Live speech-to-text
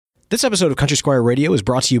This episode of Country Squire Radio is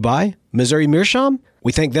brought to you by Missouri Meerschaum.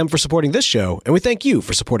 We thank them for supporting this show, and we thank you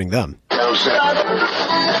for supporting them. You're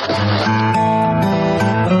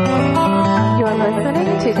listening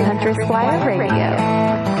to Country Squire Radio.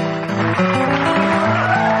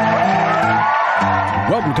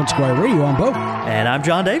 Welcome to Country Squire Radio. I'm Bo. And I'm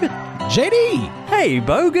John David. JD. Hey,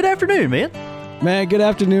 Bo. Good afternoon, man. Man, good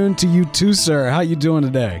afternoon to you too, sir. How you doing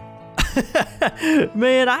today?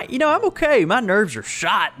 Man, I'm okay. My nerves are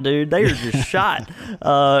shot, dude. They are just shot.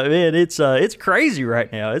 Man, it's crazy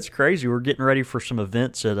right now. It's crazy. We're getting ready for some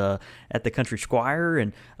events at the Country Squire,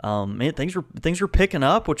 and man, things are picking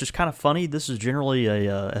up, which is kind of funny. This is generally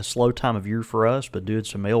a slow time of year for us, but doing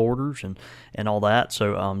some mail orders and all that.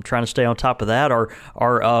 So trying to stay on top of that. Our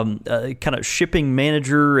kind of shipping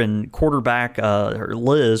manager and quarterback,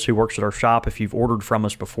 Liz, who works at our shop. If you've ordered from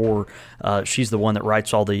us before, she's the one that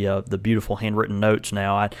writes all the beautiful handwritten notes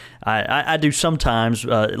now. I do sometimes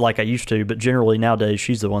like I used to, but generally nowadays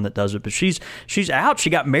she's the one that does it. But she's out. She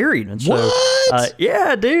got married, and so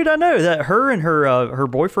yeah, dude, I know that her and her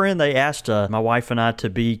boyfriend, they asked my wife and I to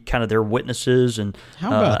be kind of their witnesses, and how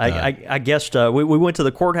about that? I guessed we went to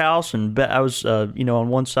the courthouse, and I was on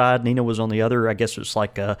one side, Nina was on the other. I guess it's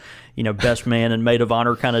like a best man and maid of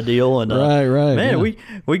honor kind of deal, and right, man, yeah.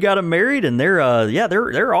 we got them married, and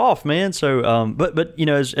they're off, man. So but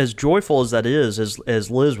as joyful as that is,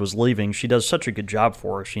 as Liz was leaving, she does such a good job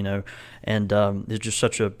for us, and is just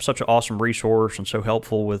such an awesome resource and so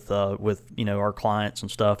helpful with our clients and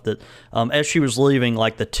stuff that as she was leaving,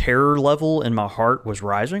 like the terror level in my heart was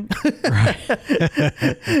rising. Right.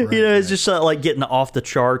 It's just like getting off the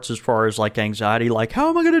charts as far as like anxiety, like how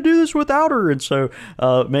am I going to do this without her? And so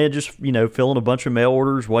man, just filling a bunch of mail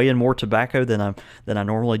orders, weighing more tobacco than I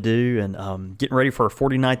normally do, and getting ready for our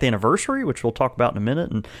 49th anniversary, which we'll talk about in a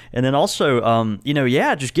minute, and then also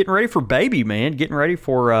just getting ready for baby, man, getting ready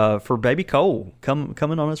for baby Cole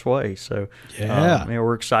coming on its way. So yeah,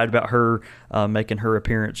 we're excited about her making her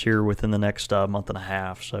appearance here within the next month and a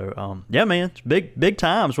half. So yeah, man, it's big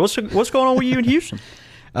times. What's going on with you in Houston?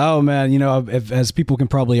 Oh man, as people can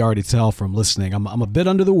probably already tell from listening, I'm a bit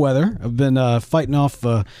under the weather. I've been fighting off.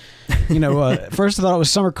 First I thought it was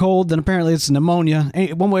summer cold, then apparently it's pneumonia.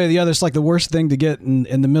 One way or the other, it's like the worst thing to get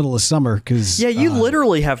in the middle of summer. Because you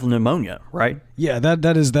literally have pneumonia, right? Yeah,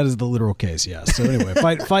 that is the literal case. Yeah. So anyway,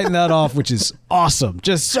 fighting that off, which is awesome,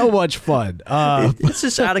 just so much fun. It's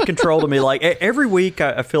just out of control to me. Like every week,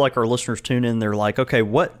 I feel like our listeners tune in. They're like, okay,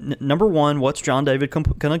 number one, what's John David going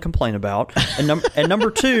to complain about, and number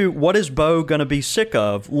two, what is Bo going to be sick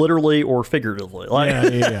of, literally or figuratively? Like,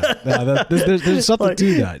 yeah. There's something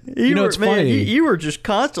to that. It's funny. You were just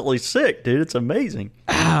constantly sick, dude. It's amazing.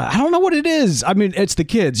 I don't know what it is. I mean, it's the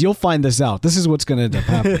kids. You'll find this out. This is what's going to end up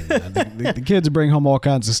happening. The kids bring home all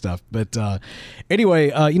kinds of stuff. But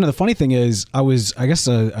anyway, the funny thing is, I guess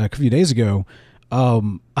a few days ago,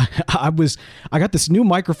 I got this new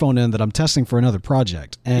microphone in that I'm testing for another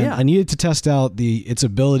project, and I needed to test out its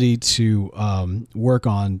ability to work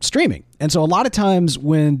on streaming. And so a lot of times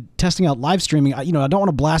when testing out live streaming, I don't want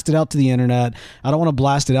to blast it out to the internet. I don't want to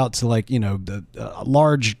blast it out to a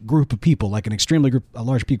large group of people, like a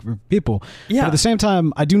large group of people. Yeah. But at the same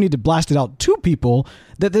time, I do need to blast it out to people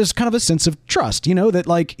that there's kind of a sense of trust,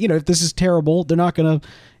 that if this is terrible, they're not going to,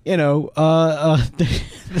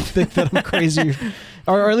 think that I'm crazy,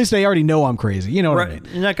 or at least they already know I'm crazy. You know what I mean?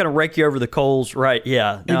 You're not going to rake you over the coals, right?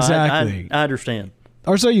 Yeah, no, exactly. I understand.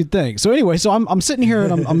 Or so you'd think. So anyway, so I'm sitting here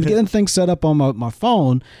and I'm getting things set up on my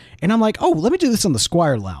phone, and I'm like, oh, let me do this on the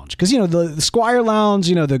Squire Lounge, because the Squire Lounge,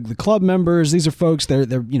 the club members, these are folks,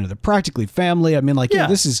 they're practically family. I mean,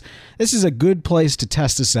 this is a good place to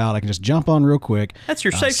test this out. I can just jump on real quick. That's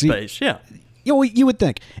your safe space, yeah. You would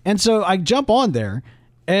think. And so I jump on there.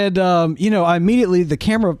 And, I immediately, the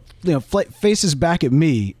camera, faces back at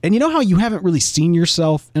me. And you know how you haven't really seen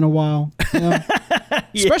yourself in a while?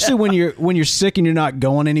 Especially when you're sick and you're not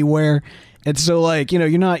going anywhere. And so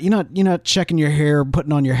you're not checking your hair,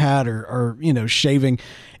 putting on your hat or shaving.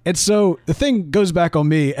 And so the thing goes back on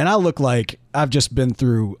me, and I look like I've just been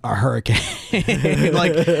through a hurricane.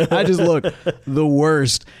 I just look the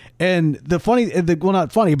worst. And not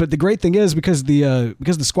funny, but the great thing is because the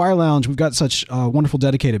Squire Lounge, we've got such wonderful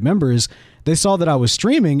dedicated members. They saw that I was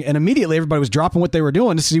streaming, and immediately everybody was dropping what they were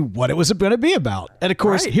doing to see what it was going to be about. And of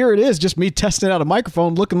course, Here it is, just me testing out a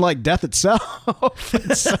microphone, looking like death itself.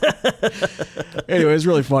 Anyway, it's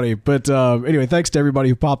really funny. But anyway, thanks to everybody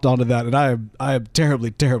who popped onto that, and I am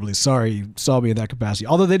terribly terribly sorry you saw me in that capacity.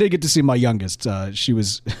 Although they did get to see my youngest. She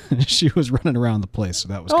was running around the place, so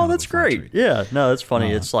that was kind of that's a fun great. treat. Yeah, no, that's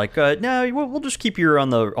funny. It's like, no, we'll just keep you on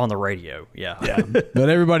the radio. Yeah. But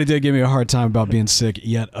everybody did give me a hard time about being sick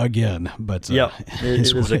yet again. But Yep,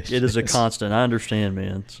 it is a is. constant. I understand,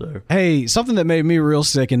 man. So Hey, something that made me real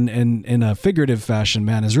sick in a figurative fashion,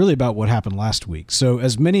 man, is really about what happened last week. So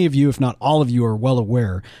as many of you, if not all of you, are well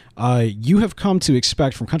aware, you have come to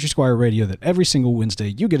expect from Country Squire Radio that every single Wednesday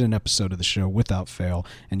you get an episode of the show without fail,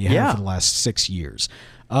 and you have for the last 6 years.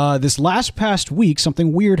 This past week,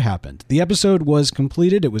 something weird happened. The episode was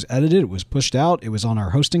completed, it was edited, it was pushed out, it was on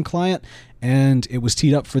our hosting client, and it was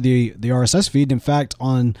teed up for the RSS feed. In fact,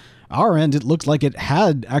 on our end, it looked like it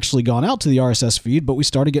had actually gone out to the RSS feed, but we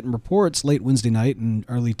started getting reports late Wednesday night and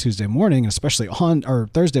early Tuesday morning, especially or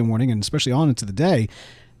Thursday morning, and especially on into the day,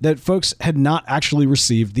 that folks had not actually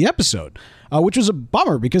received the episode, which was a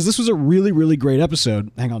bummer because this was a really, really great episode.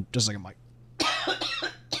 Hang on just a second, Mike.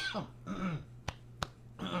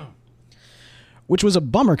 Which was a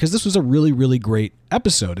bummer because this was a really, really great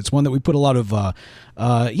episode. It's one that we put a lot of,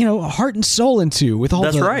 heart and soul into with all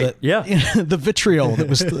the vitriol that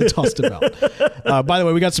was tossed about. By the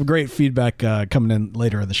way, we got some great feedback coming in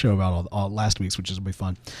later in the show about all last week's, which is going to be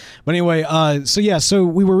fun. But anyway, so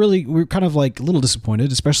we were kind of like a little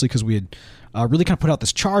disappointed, especially because we had really kind of put out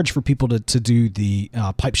this charge for people to do the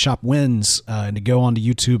Pipe Shop wins and to go onto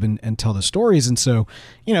YouTube and tell the stories. And so,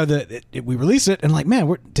 we release it and like,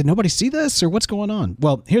 man, did nobody see this or what's going on?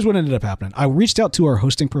 Well, here's what ended up happening. I reached out to our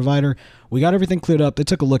hosting provider. We got everything cleared up. They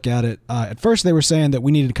took a look at it. At first, they were saying that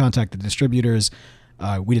we needed to contact the distributors.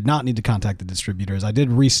 We did not need to contact the distributors. I did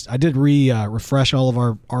refresh all of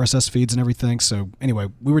our RSS feeds and everything. So anyway,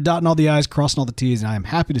 we were dotting all the I's, crossing all the T's, and I am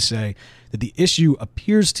happy to say that the issue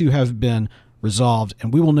appears to have been resolved,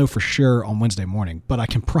 and we will know for sure on Wednesday morning. But I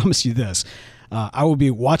can promise you this. I will be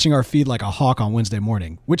watching our feed like a hawk on Wednesday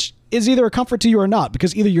morning, which is either a comfort to you or not,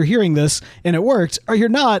 because either you're hearing this and it worked, or you're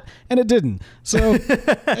not and it didn't. So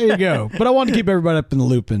there you go. But I wanted to keep everybody up in the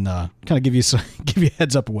loop and kind of give you a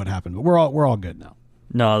heads up of what happened. But we're all good now.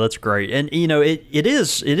 No, that's great. And, it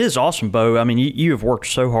is awesome, Bo. I mean, you have worked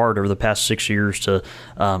so hard over the past 6 years to,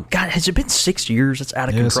 God, has it been 6 years? That's out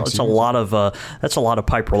of control. It's a lot of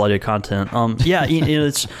pipe-related content.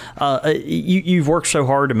 It's, you've worked so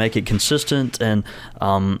hard to make it consistent and,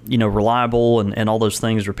 reliable and all those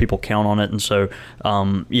things where people count on it. And so,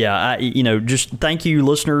 just thank you,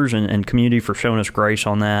 listeners and community, for showing us grace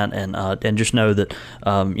on that. And just know that,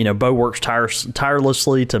 Bo works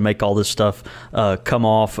tirelessly to make all this stuff come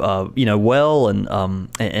off well, and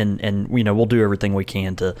we'll do everything we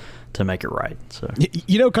can to make it right. So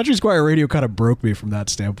Country Squire Radio kind of broke me from that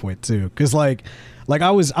standpoint too, because like I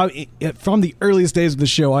was from the earliest days of the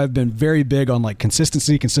show, I've been very big on like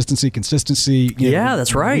consistency.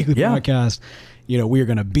 That's right. Weekly podcast. We are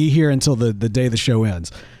going to be here until the day the show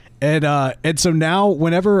ends. And so now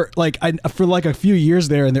whenever for like a few years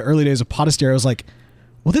there in the early days of Podastery, I was like,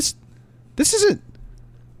 well, this isn't.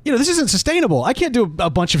 This isn't sustainable. I can't do a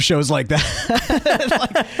bunch of shows like that.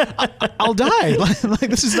 I'll die.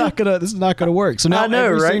 This is not gonna work. So now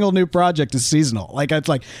every single new project is seasonal. Like it's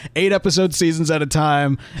like 8 episode seasons at a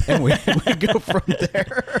time, and we go from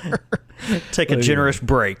there. Take a generous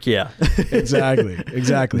break. Yeah, exactly.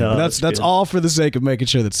 No, that's all for the sake of making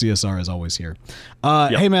sure that CSR is always here.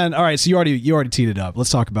 Hey man, all right. So you already teed it up. Let's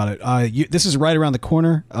talk about it. This is right around the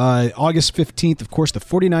corner. August 15th, of course, the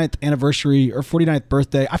 49th anniversary or 49th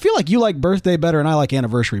birthday. I feel like you like birthday better, and I like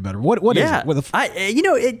anniversary better. What is it?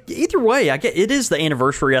 Either way, it is the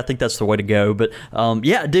anniversary. I think that's the way to go. But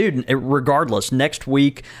dude. Regardless, next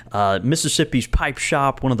week, Mississippi's Pipe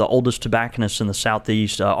Shop, one of the oldest tobacconists in the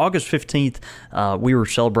Southeast, August 15th, we were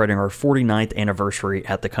celebrating our 49th anniversary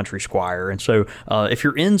at the Country Squire. And so, if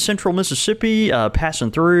you're in Central Mississippi,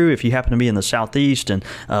 passing through, if you happen to be in the Southeast and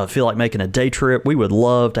feel like making a day trip, we would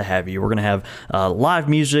love to have you. We're going to have live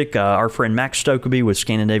music. Our friend Max Stokeby with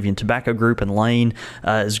Scandinavian Tobacco Group and Lane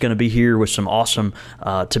is going to be here with some awesome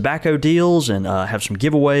tobacco deals and have some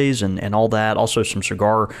giveaways and all that. Also, some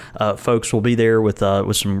cigar folks will be there with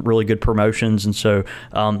some really good promotions. And so,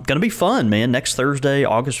 going to be fun, man. Next Thursday,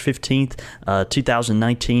 August 15th,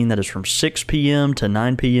 2019. That is from 6 p.m. to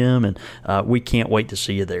 9 p.m. And we can't wait to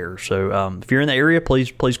see you there. So if you're in the area,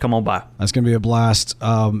 please come on by. That's going to be a blast.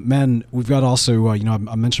 Man, we've got also, I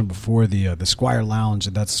mentioned before the Squire Lounge,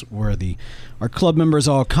 and that's where our club members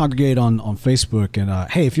all congregate on Facebook.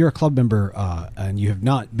 And hey, if you're a club member and you have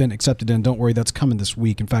not been accepted in, don't worry, that's coming this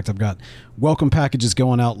week. In fact, I've got welcome packages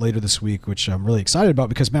going out later this week, which I'm really excited about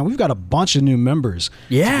because, man, we've got a bunch of new members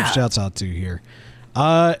to give shouts out to here.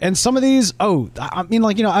 And some of these, I mean,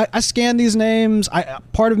 like, I scan these names.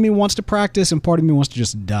 Part of me wants to practice, and part of me wants to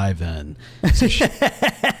just dive in. So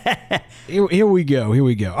here we go.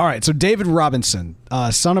 All right. So David Robinson,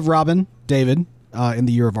 son of Robin, David. In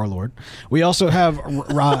the year of our Lord. We also have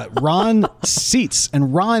Ron Seitz.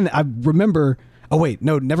 And Ron, I remember... Oh, wait.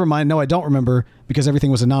 No, never mind. No, I don't remember because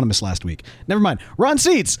everything was anonymous last week. Never mind. Ron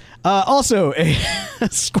Seitz, also a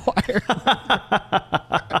Squire.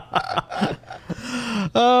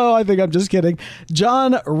 Oh, I think I'm just kidding.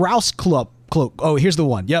 John Rousklup. Oh, here's the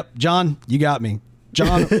one. Yep. John, you got me.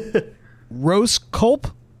 John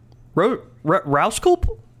Roseculp?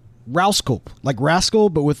 Rousculp? Rousculp. Like rascal,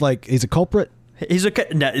 but with like, he's a culprit?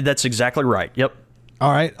 That's exactly right. Yep. All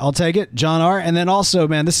right, I'll take it. John R. And then also,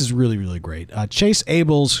 man, this is really, really great. Chase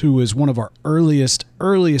Abels, who is one of our earliest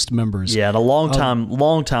members. Yeah, and a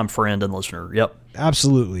long time friend and listener. Yep.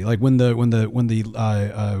 Absolutely. Like when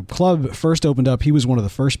the club first opened up, he was one of the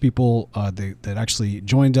first people that actually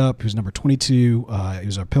joined up. He was number 22. He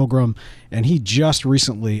was our pilgrim, and he just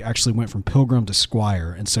recently actually went from pilgrim to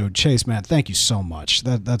squire. And so, Chase, man, thank you so much.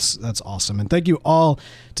 That's awesome, and thank you all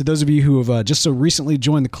to those of you who have just so recently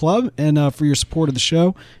joined the club and for your support of the show.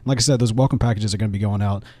 And like I said, those welcome packages are going to be going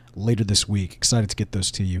out later this week. Excited to get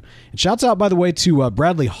those to you. And shouts out, by the way, to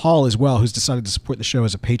Bradley Hall as well, who's decided to support the show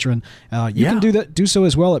as a patron. You can do so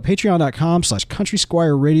as well at patreon.com/Country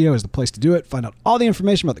Squire Radio is the place to do it. Find out all the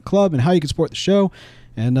information about the club and how you can support the show.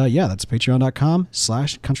 And that's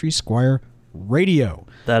patreon.com/Country Squire Radio.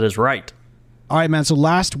 That is right. All right, man. So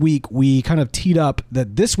last week we kind of teed up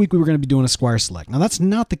that this week we were going to be doing a Squire Select. Now that's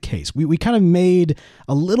not the case. We kind of made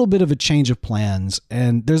a little bit of a change of plans,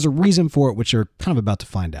 and there's a reason for it, which you're kind of about to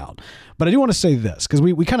find out. But I do want to say this because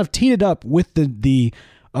we kind of teed it up with the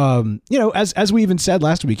as we even said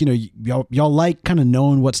last week, y'all like kind of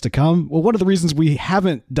knowing what's to come. Well, one of the reasons we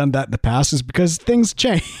haven't done that in the past is because things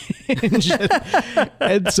change.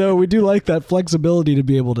 And so we do like that flexibility to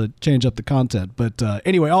be able to change up the content. But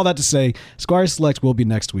anyway, all that to say, Squire Select will be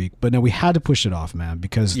next week. But no, we had to push it off, man,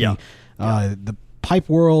 because the pipe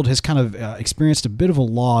world has kind of experienced a bit of a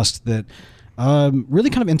loss that really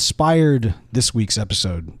kind of inspired this week's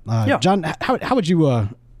episode. John, how would you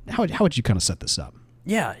kind of set this up?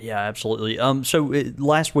 Yeah, absolutely.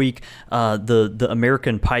 Last week, the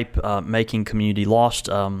American pipe making community lost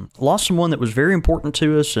someone that was very important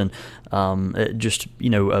to us, and just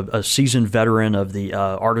a seasoned veteran of the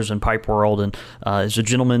artisan pipe world, and is a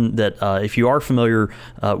gentleman that if you are familiar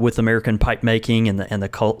with American pipe making and the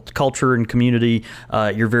culture and community,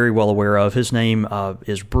 you're very well aware of. His name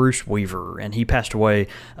is Bruce Weaver, and he passed away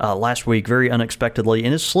last week very unexpectedly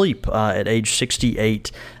in his sleep at age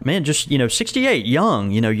 68. Man, just 68,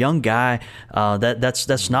 young guy.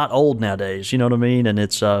 That's not old nowadays. You know what I mean? And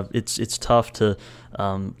it's tough to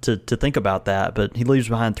think about that. But he leaves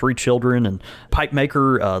behind 3 children, and pipe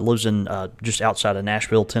maker, lives in just outside of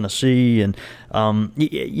Nashville, Tennessee. And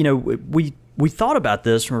we thought about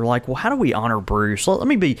this, and we're like, well, how do we honor Bruce? Let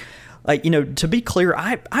me be. To be clear,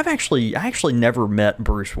 I actually never met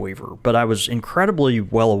Bruce Weaver, but I was incredibly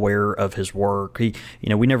well aware of his work. We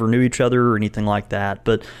never knew each other or anything like that,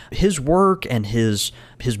 but his work and his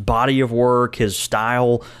body of work, his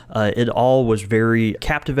style, it all was very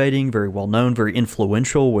captivating, very well known, very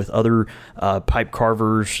influential with other pipe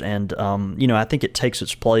carvers, and I think it takes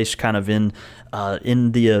its place kind of in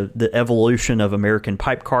the evolution of American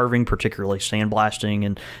pipe carving, particularly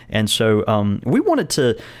sandblasting, and so we wanted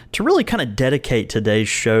to really kind of dedicate today's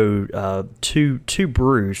show to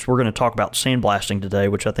Bruce. We're going to talk about sandblasting today,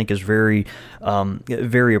 which I think is very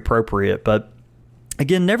very appropriate, but.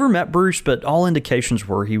 Again, never met Bruce, but all indications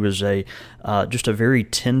were he was just a very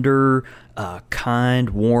tender, kind,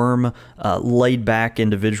 warm, laid-back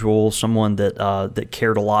individual, someone that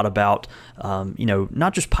cared a lot about,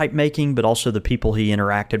 not just pipe making, but also the people he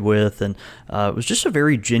interacted with, and was just a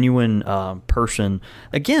very genuine person.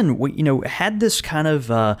 Again, had this kind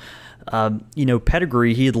of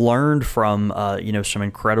pedigree. He had learned from some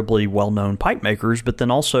incredibly well-known pipe makers, but then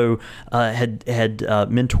also had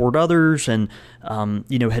mentored others, and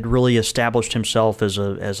had really established himself as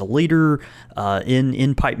a leader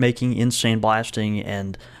in pipe making, in sandblasting,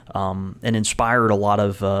 and inspired a lot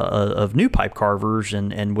of new pipe carvers,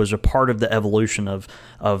 and was a part of the evolution of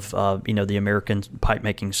the American pipe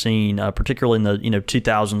making scene, particularly in the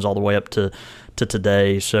 2000s all the way up to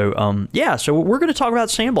today. So so we're going to talk about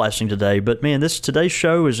sandblasting today. But man, today's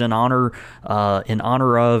show is in honor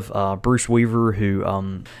of Bruce Weaver,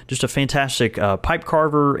 who just a fantastic pipe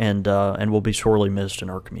carver, and will be sorely missed in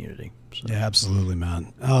our community. So. Yeah, absolutely,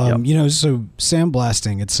 man. So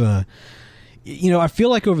sandblasting, I feel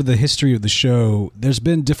like over the history of the show, there's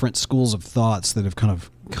been different schools of thoughts that have kind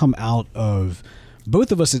of come out of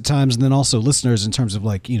both of us at times, and then also listeners in terms of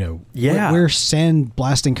like, where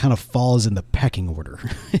sandblasting kind of falls in the pecking order.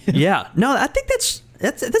 Yeah. No, I think that's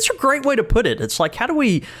a great way to put it. It's like, how do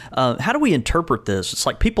we interpret this? It's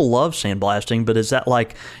like people love sandblasting, but is that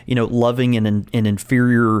like, loving an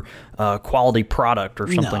inferior quality product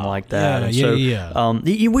or something like that?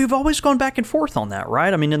 We've always gone back and forth on that,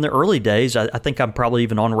 right? I mean, in the early days, I think I'm probably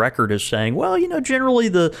even on record as saying, well, generally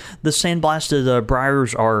the sandblasted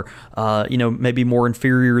briars are, maybe more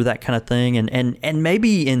inferior, that kind of thing. And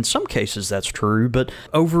maybe in some cases that's true, but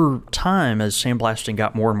over time, as sandblasting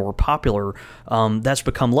got more and more popular, that's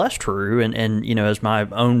become less true. And as my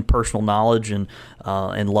own personal knowledge and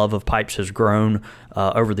love of pipes has grown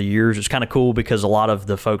over the years, it's kind of cool because a lot of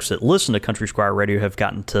the folks that listen to Country Squire Radio have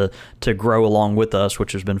gotten to grow along with us,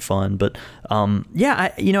 which has been fun. But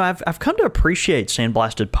I've come to appreciate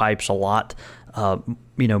sandblasted pipes a lot.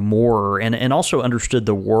 More and also understood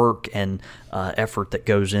the work and effort that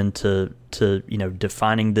goes into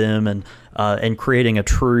defining them and creating a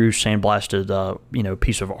true sandblasted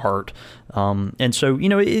piece of art. And so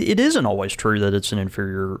it isn't always true that it's an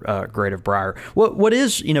inferior grade of briar. What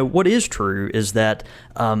is true is that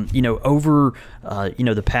over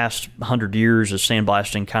the past 100 years, as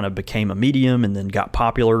sandblasting kind of became a medium and then got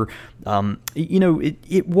popular,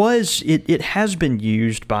 it has been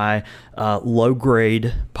used by low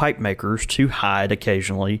grade pipe makers to hide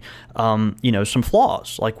occasionally some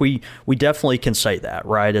flaws. Like we definitely can say that,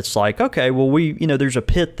 right? It's like, okay, well, there's a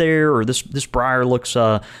pit there, or this briar looks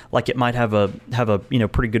like it might have a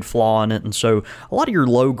pretty good flaw in it. And so a lot of your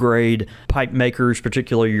low grade pipe makers,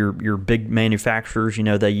 particularly your big manufacturers,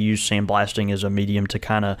 they use sandblasting as a medium to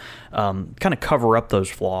kind of cover up those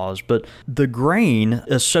flaws. But the grain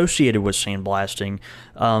associated with sandblasting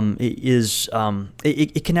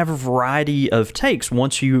it can have a variety of takes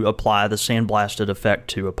once you apply the sandblasted effect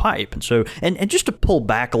to a pipe. And so, and just to pull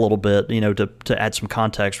back a little bit, to add some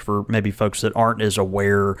context for maybe folks that aren't as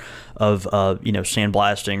aware of,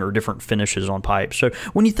 sandblasting or different finishes on pipes. So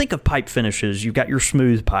when you think of pipe finishes, you've got your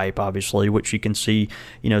smooth pipe, obviously, which you can see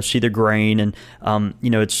the grain, and,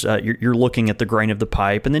 it's, you're looking at the grain of the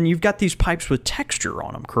pipe. And then you've got these pipes with texture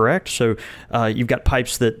on them, correct? So you've got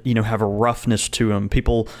pipes that, have a roughness to them.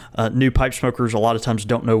 People, new pipe smokers, a lot of times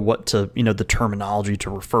don't know what to, the terminology to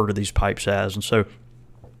refer to these pipes as. And so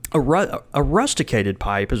a rusticated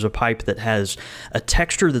pipe is a pipe that has a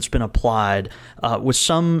texture that's been applied with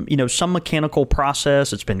some mechanical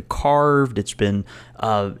process. It's been carved. It's been,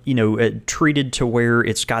 treated to where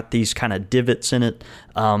it's got these kind of divots in it.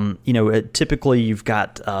 Typically you've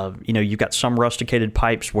got some rusticated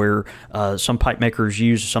pipes where some pipe makers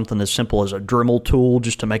use something as simple as a Dremel tool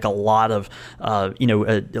just to make a lot of,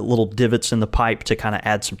 little divots in the pipe to kind of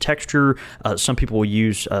add some texture. Some people will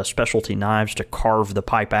use specialty knives to carve the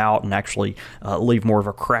pipe out and actually leave more of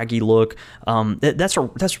a craggy look. That's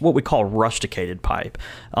what we call a rusticated pipe.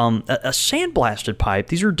 A sandblasted pipe,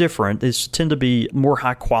 these are different. These tend to be more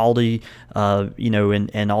high quality,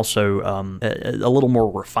 and also a little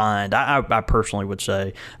more refined. I personally would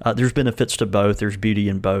say there's benefits to both. There's beauty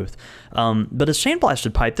in both. But a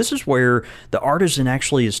sandblasted pipe, this is where the artisan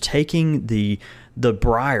actually is taking the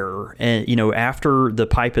briar, and after the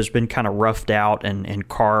pipe has been kind of roughed out and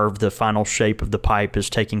carved, the final shape of the pipe is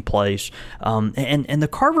taking place, and the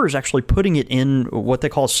carver is actually putting it in what they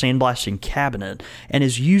call a sandblasting cabinet, and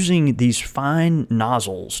is using these fine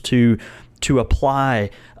nozzles to apply,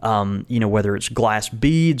 whether it's glass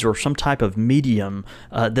beads or some type of medium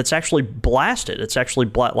that's actually blasted. It's actually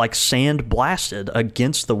like sand blasted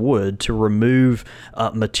against the wood to remove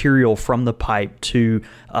material from the pipe to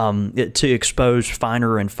expose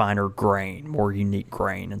finer and finer grain, more unique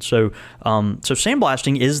grain. And so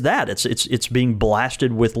sandblasting is that. It's being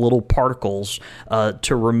blasted with little particles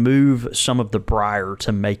to remove some of the briar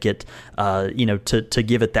to make it, to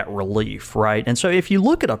give it that relief, right? And so if you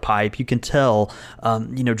look at a pipe, you can tell,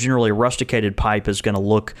 generally a rusticated pipe is going to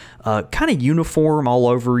look kind of uniform all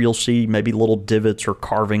over. You'll see maybe little divots or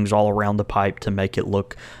carvings all around the pipe to make it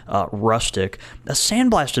look rustic. A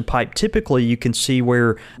sandblasted pipe, typically you can see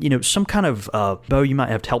where, some kind of, Bo, you might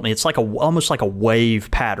have to help me. It's like almost like a wave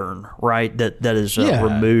pattern, right? That is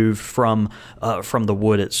removed from the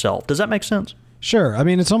wood itself. Does that make sense? Sure. I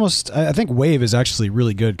mean, it's almost, I think wave is actually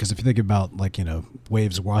really good because if you think about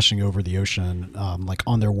waves washing over the ocean, like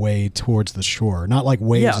on their way towards the shore, not like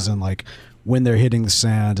waves as in like when they're hitting the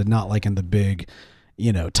sand, and not like in the big,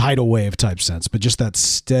 tidal wave type sense, but just that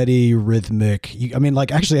steady rhythmic.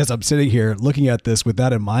 Actually, as I'm sitting here looking at this with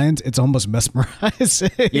that in mind, it's almost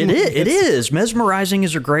mesmerizing. It is. Mesmerizing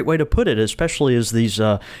is a great way to put it, especially as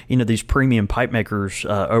these premium pipe makers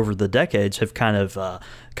over the decades have kind of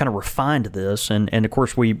refined this, and of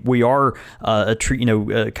course we are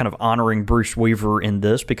kind of honoring Bruce Weaver in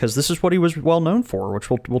this because this is what he was well known for, which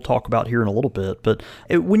we'll talk about here in a little bit. But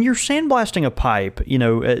when you're sandblasting a pipe,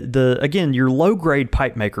 your low grade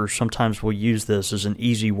pipe makers sometimes will use this as an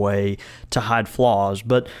easy way to hide flaws,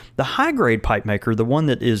 but the high grade pipe maker, the one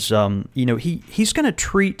that is he's going to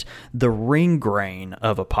treat the ring grain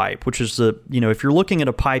of a pipe, which is if you're looking at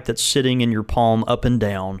a pipe that's sitting in your palm up and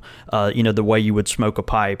down, the way you would smoke a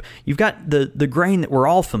pipe. You've got the grain that we're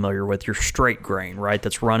all familiar with, your straight grain, right?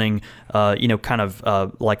 That's running,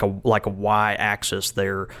 like a Y axis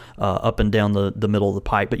there, up and down the middle of the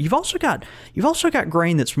pipe. But you've also got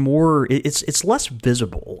grain that's more, it's less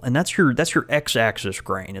visible, and that's your X axis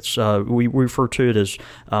grain. It's we refer to it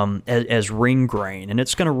as ring grain, and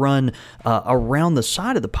it's going to run around the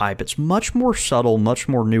side of the pipe. It's much more subtle, much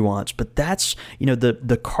more nuanced. But that's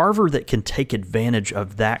the carver that can take advantage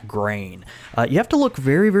of that grain. You have to look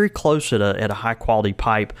very, very close at a high quality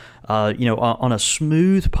pipe. On a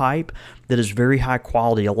smooth pipe that is very high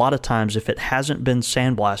quality, a lot of times if it hasn't been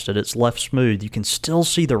sandblasted, it's left smooth, you can still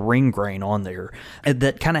see the ring grain on there, and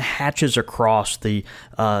that kind of hatches across the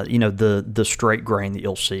straight grain that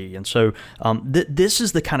you'll see. And so this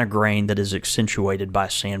is the kind of grain that is accentuated by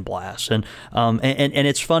sandblast. And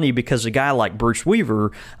it's funny because a guy like Bruce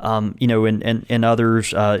Weaver, and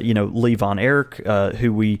others, Lee Von Erich,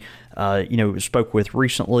 who we spoke with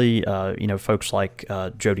recently, folks like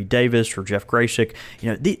Jody Davis or Jeff Graysick.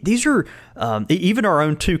 These are even our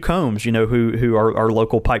own Two Combs, who are our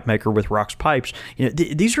local pipe maker with Rocks Pipes.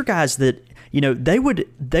 These are guys that they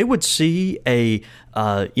would see a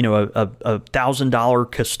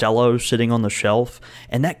 $1,000 Castello sitting on the shelf,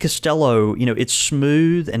 and that Castello, it's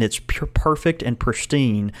smooth and it's perfect and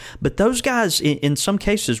pristine. But those guys, in some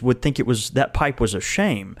cases, would think that pipe was a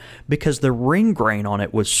shame because the ring grain on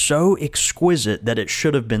it was so exquisite that it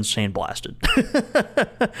should have been sandblasted.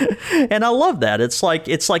 And I love that. It's like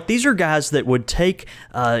these are guys that would take,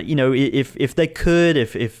 if they could,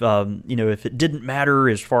 if it didn't matter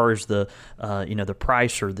as far as the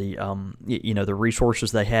price or the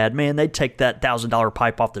resources they had, man, they'd take that $1,000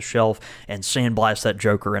 pipe off the shelf and sandblast that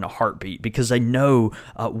joker in a heartbeat because they know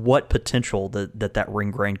what potential that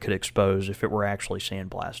ring grain could expose if it were actually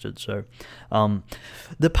sandblasted. So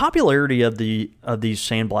the popularity of these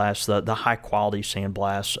sandblasts, the high quality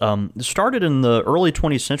sandblasts, started in the early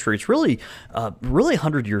 20th century. It's really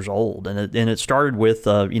 100 years old, and it started with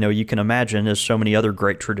you can imagine, as so many other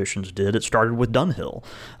great traditions did, it started with Dunhill.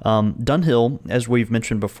 Dunhill, as we've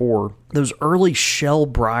mentioned before, those early Shell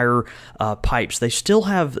Briar pipes, they still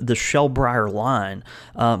have the Shell Briar line,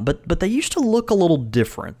 but they used to look a little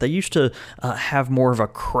different. They used to have more of a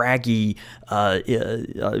craggy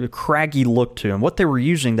look to them. What they were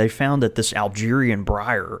using, they found that this Algerian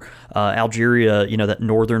briar, Algeria, that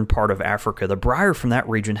northern part of Africa, the briar from that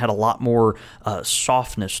region had a lot more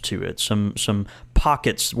softness to it. Some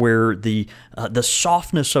pockets where the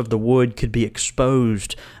softness of the wood could be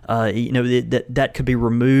exposed. That could be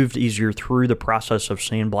removed easier through the process of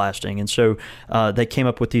sandblasting, and so they came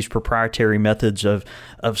up with these proprietary methods of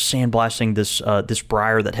sandblasting this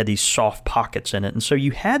briar that had these soft pockets in it, and so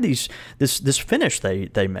you had this finish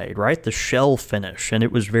they made, right, the shell finish, and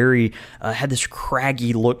it was very had this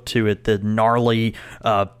craggy look to it, the gnarly,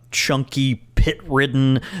 chunky,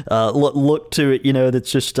 pit-ridden look to it,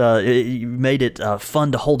 that's just it made it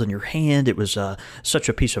fun to hold in your hand. It was such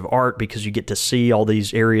a piece of art because you get to see all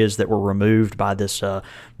these areas that were removed by this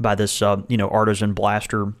artisan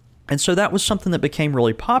blaster. And so that was something that became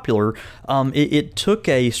really popular. It took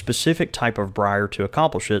a specific type of briar to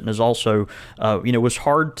accomplish it, and is also, was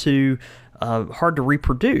hard to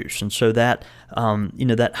reproduce, and so that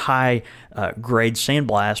that high grade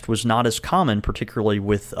sandblast was not as common, particularly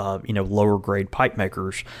with lower grade pipe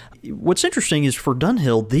makers. What's interesting is for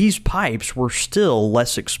Dunhill, these pipes were still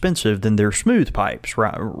less expensive than their smooth pipes,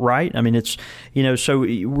 right? I mean, it's so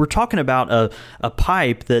we're talking about a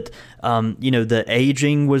pipe that the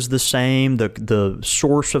aging was the same, the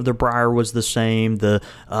source of the briar was the same,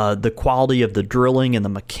 the quality of the drilling and the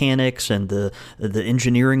mechanics and the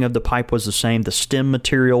engineering of the pipe was the same, the stem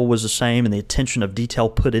material was the same, and the attention of detail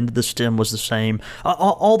put into the stem was the same.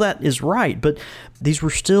 All that is right, but these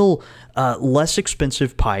were still less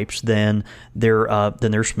expensive pipes than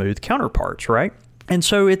their smooth counterparts, right? And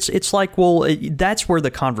so it's like, well, that's where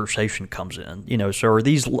the conversation comes in, So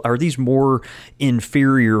are these more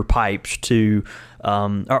inferior pipes to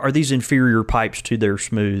are these inferior pipes to their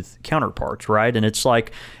smooth counterparts, right? And it's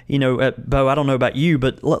like, Bo, I don't know about you,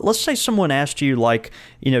 but let's say someone asked you, like,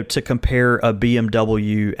 to compare a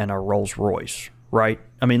BMW and a Rolls Royce, right?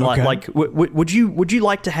 I mean, Okay. would you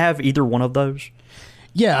like to have either one of those?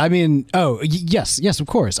 Yeah, I mean, yes, of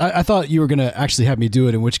course. I thought you were going to actually have me do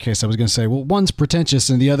it, in which case I was going to say, well, one's pretentious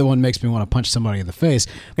and the other one makes me want to punch somebody in the face.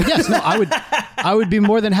 But yes, no, I would be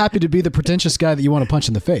more than happy to be the pretentious guy that you want to punch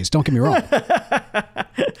in the face. Don't get me wrong.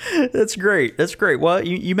 That's great. Well,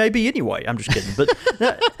 you may be anyway. I'm just kidding. But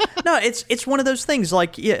no, it's one of those things.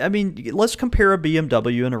 Like, yeah, I mean, let's compare a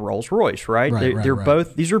BMW and a Rolls Royce, right? They're right.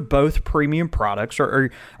 both. These are both premium products.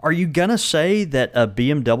 Are you gonna say that a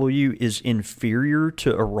BMW is inferior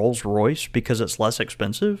to a Rolls Royce because it's less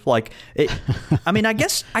expensive? Like, I mean, I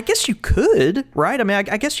guess you could, right? I mean,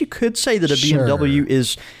 I guess you could say that a BMW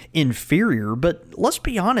is inferior, but let's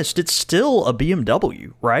be honest, it's still a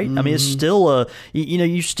BMW, right? I mean, it's still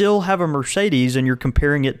you still have a Mercedes and you're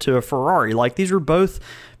comparing it to a Ferrari. Like, these are both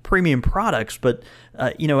premium products, but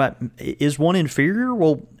is one inferior?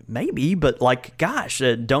 Well, maybe, but like, gosh,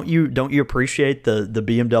 don't you appreciate the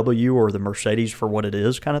BMW or the Mercedes for what it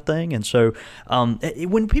is, kind of thing? And so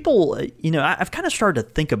when people, I've kind of started to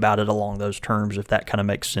think about it along those terms, if that kind of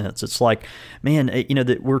makes sense. It's like, man,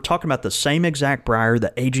 that we're talking about the same exact briar,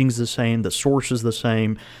 the aging's the same, the source is the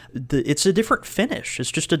same. It's a different finish.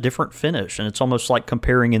 It's just a different finish, and it's almost like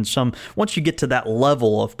comparing once you get to that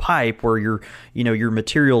level of pipe where your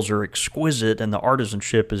materials are exquisite and the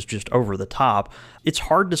artisanship is just over the top, it's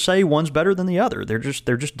hard to say one's better than the other. They're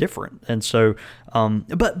just different. And so,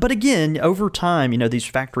 but again, over time, these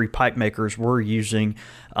factory pipe makers were using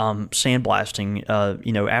sandblasting.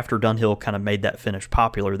 After Dunhill kind of made that finish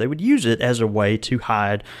popular, they would use it as a way to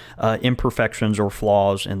hide imperfections or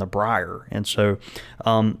flaws in the briar. And so,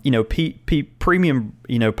 premium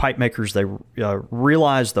pipe makers, they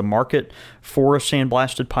realized the market for a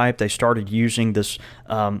sandblasted pipe. They started using this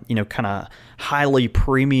kind of highly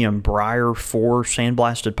premium briar for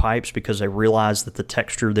sandblasted pipes because they realized that the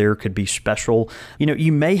texture there could be special.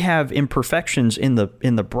 You may have imperfections in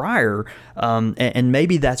the briar, and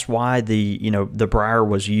maybe that's why the briar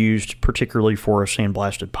was used particularly for a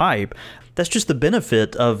sandblasted pipe. That's just the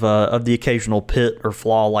benefit of the occasional pit or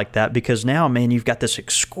flaw like that, because now, man, you've got this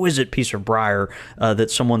exquisite piece of briar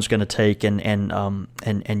that someone's going to take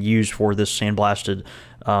and use for this sandblasted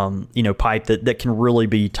pipe that can really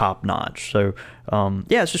be top notch. So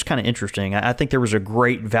it's just kind of interesting. I think there was a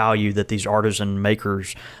great value that these artisan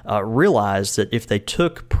makers realized that if they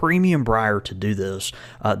took premium briar to do this,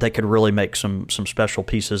 they could really make some special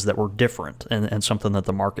pieces that were different and something that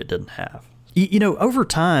the market didn't have. Over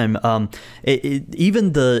time,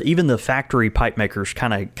 even the factory pipe makers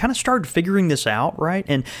kind of started figuring this out, right?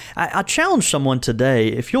 And I challenge someone today: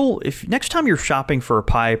 if next time you're shopping for a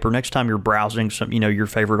pipe, or next time you're browsing some, your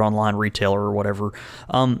favorite online retailer or whatever,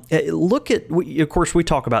 look at. Of course, we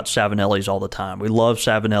talk about Savinellis all the time. We love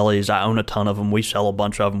Savinellis. I own a ton of them. We sell a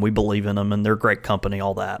bunch of them. We believe in them, and they're a great company.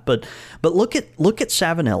 All that, but look at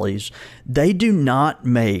Savinellis. They do not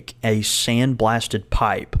make a sandblasted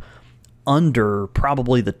pipe under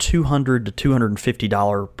probably the $200 to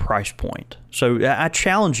 $250 price point. So I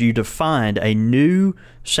challenge you to find a new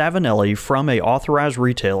Savinelli from a authorized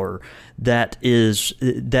retailer that is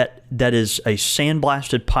a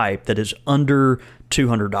sandblasted pipe that is under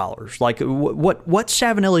 $200. Like, what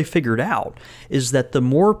Savinelli figured out is that the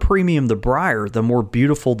more premium the briar, the more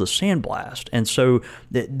beautiful the sandblast. And so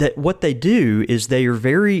that what they do is they are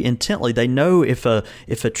very intently, they know if a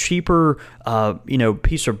cheaper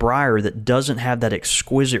piece of briar that doesn't have that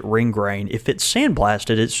exquisite ring grain, if it's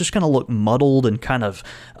sandblasted, it's just going to look muddled and kind of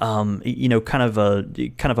a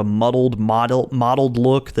mottled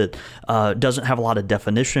look that doesn't have a lot of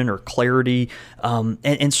definition or clarity.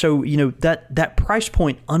 And so that price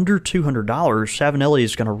point under $200, Savinelli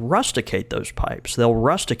is going to rusticate those pipes. They'll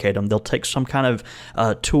rusticate them. They'll take some kind of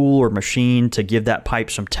tool or machine to give that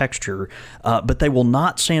pipe some texture, but they will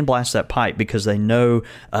not sandblast that pipe because they know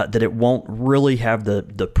that it won't really have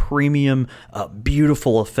the premium,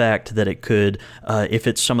 beautiful effect that it could if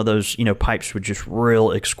it's some of those pipes with just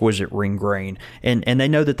real exquisite ring grain. And they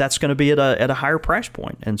know that that's going to be at a higher price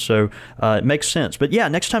point. And so it makes sense. But yeah,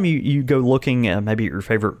 next time you go looking maybe at your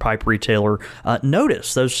favorite pipe retailer,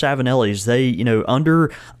 notice those Savinellis. They, under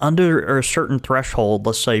a certain threshold,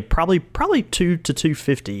 let's say probably 2 to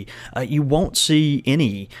 250, you won't see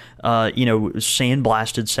any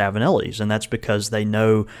sandblasted Savinellis, and that's because they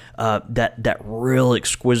know that real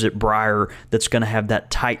exquisite briar that's going to have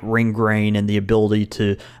that tight ring grain and the ability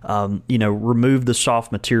to remove the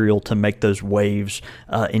soft material to make those waves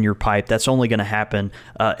in your pipe. That's only going to happen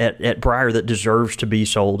at briar that deserves to be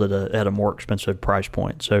sold at a more expensive price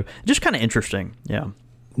point. So just kind of interesting. Yeah.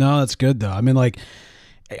 No, that's good though. I mean, like,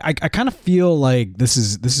 I kind of feel like this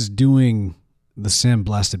is doing the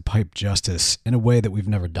sandblasted pipe justice in a way that we've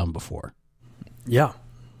never done before. Yeah.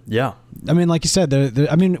 Yeah. I mean, like you said,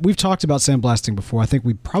 we've talked about sandblasting before. I think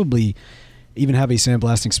we probably even have a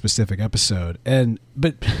sandblasting specific episode.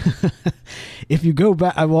 But if you go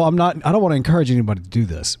back, I don't want to encourage anybody to do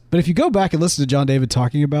this, but if you go back and listen to John David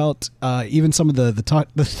talking about even some of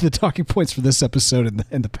the talking points for this episode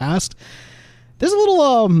in the past, there's a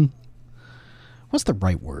little, what's the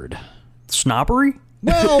right word? Snobbery?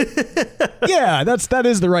 Well, yeah, that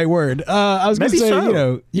is the right word. I was going to say,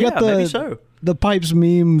 so. You got maybe so. The Pipes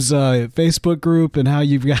Memes Facebook group, and how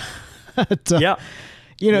you've got,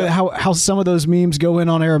 how some of those memes go in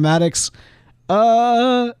on aromatics.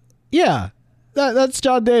 Yeah. That's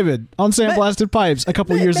John David on Sandblasted Pipes a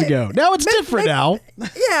couple years ago. Now it's different now. Yeah,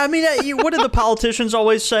 I mean, what do the politicians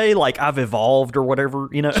always say? Like, I've evolved or whatever,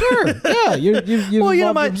 Sure, yeah, you've evolved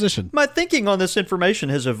your position. My thinking on this information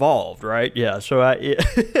has evolved, right? Yeah, so I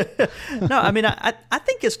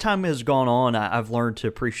think as time has gone on, I've learned to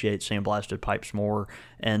appreciate Sandblasted Pipes more,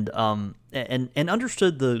 and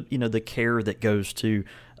understood the care that goes to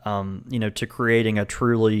to creating a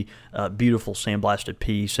truly beautiful sandblasted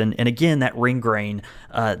piece. And again, that ring grain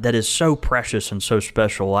that is so precious and so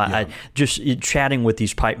special. I just chatting with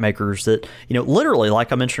these pipe makers that, literally,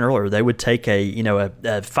 like I mentioned earlier, they would take a $500,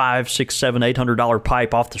 $600, $700, $800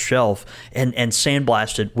 pipe off the shelf and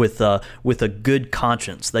sandblast it with a good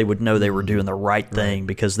conscience. They would know they were doing the right thing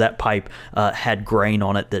because that pipe had grain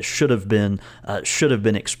on it that should have been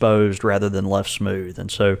exposed rather than left smooth. And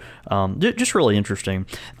so just really interesting.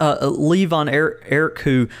 Lee Von Erich,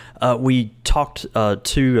 who we talked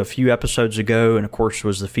to a few episodes ago, and of course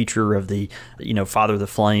was the feature of the Father of the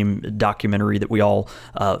Flame documentary that we all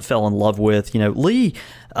fell in love with. Lee,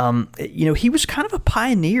 he was kind of a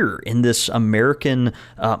pioneer in this American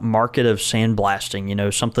market of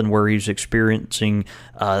sandblasting. Something where he's experiencing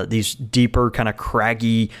these deeper, kind of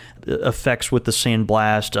craggy effects with the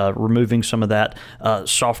sandblast, removing some of that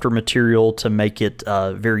softer material to make it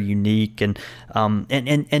very unique.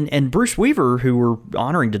 And Bruce Weaver, who we're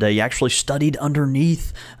honoring today, actually studied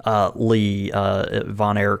underneath Lee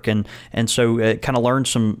Von Erich, and so kind of learned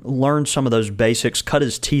some of those basics, cut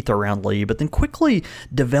his teeth around Lee, but then quickly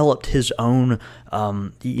developed his own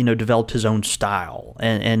style,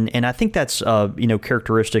 and I think that's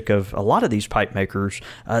characteristic of a lot of these pipe makers.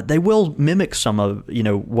 They will mimic some of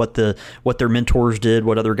what their mentors did,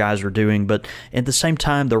 what other guys are doing, but at the same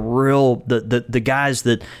time, the guys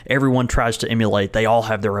that everyone tries to emulate, they all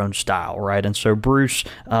have their own style, right? And so Bruce,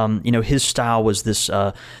 his style was this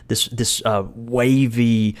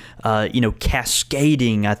wavy,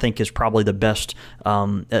 cascading. I think is probably the best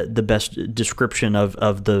description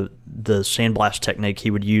of the sandblast technique he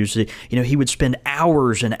would use. He would spend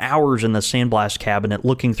hours and hours in the sandblast cabinet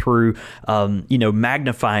looking through,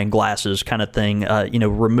 magnifying glasses kind of thing,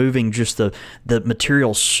 removing just the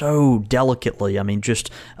material so delicately. I mean, just,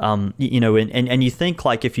 and you think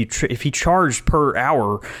like if he charged per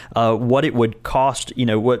hour, what it would cost,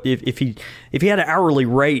 what if he had an hourly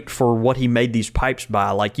rate for what he made these pipes by,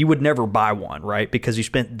 like you would never buy one, right? Because he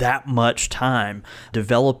spent that much time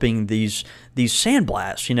developing these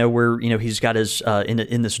sandblasts, where he's got his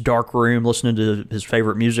in this dark room listening to his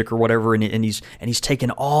favorite music or whatever, and he's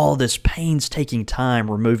taken all this painstaking time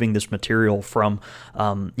removing this material from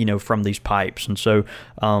these pipes, and so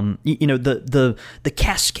the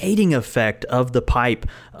cascading effect of the pipe,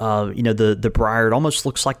 the briar, it almost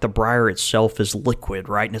looks like the briar itself is liquid,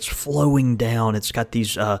 right, and it's flowing down. It's got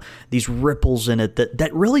these ripples in it that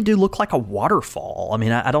really do look like a waterfall. I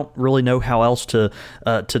mean, I don't really know how else to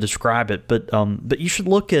describe it, but you should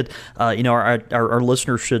look at our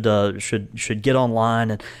listeners should get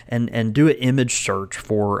online and do an image search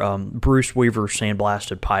for Bruce Weaver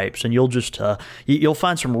sandblasted pipes, and you'll just you'll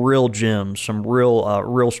find some real gems, some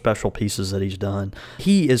real special pieces that he's done.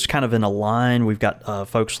 He is kind of in a line. We've got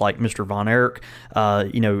folks like Mr. Von Erich.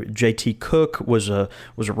 J.T. Cook was a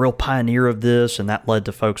real pioneer of this, and that led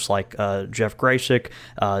to folks like Jeff Grasick,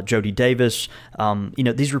 Jody Davis.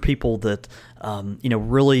 These are people that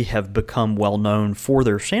really have become well known for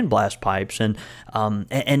their sandblast pipes,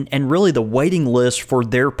 and really the waiting list for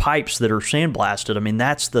their pipes that are sandblasted. I mean,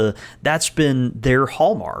 that's been their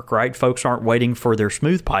hallmark, right? Folks aren't waiting for their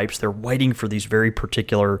smooth pipes; they're waiting for these very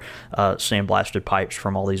particular sandblasted pipes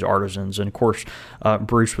from all these artisans. And of course,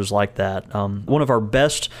 Bruce was like that. One of our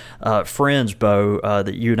best friends, Bo,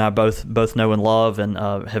 that you and I both know and love, and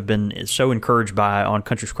have been so encouraged by on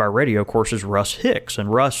Country Squire Radio, of course, is Russ Hicks.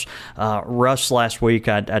 And Russ last week,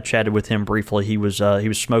 I chatted with him briefly. He was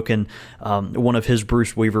smoking one of his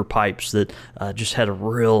Bruce Weaver pipes that just had a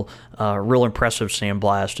real impressive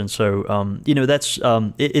sandblast. And so that's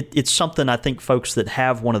it's something I think folks that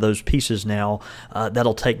have one of those pieces now,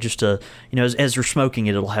 that'll take just as they're smoking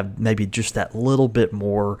it, it'll have maybe just that little bit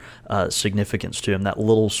more significance to them, that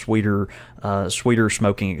little sweeter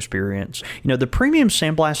smoking experience. The premium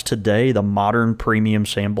sandblast today, the modern premium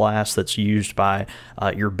sandblast that's used by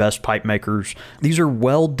your best pipe makers, these are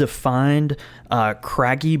well-defined,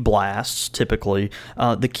 craggy blasts typically.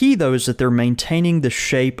 The key, though, is that they're maintaining the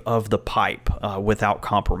shape of the pipe without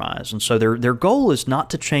compromise. And so their goal is not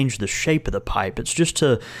to change the shape of the pipe. It's just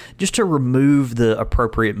to remove the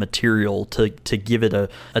appropriate material to give it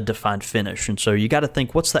a defined finish. And so you got to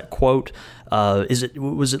think, what's that quote?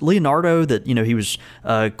 Was it Leonardo that he was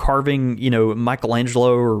carving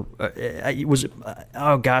Michelangelo, or was it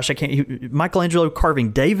Michelangelo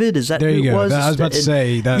carving David? Is that there who you it go? was? I was about to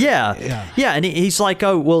say that. Yeah, and he's like,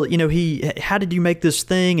 oh well, how did you make this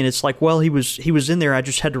thing? And it's like, well, he was in there. I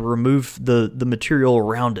just had to remove the material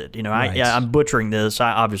around it. Right. I'm butchering this.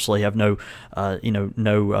 I obviously have no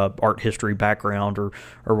art history background or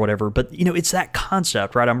whatever, but it's that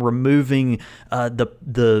concept, right? I'm removing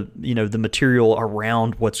the material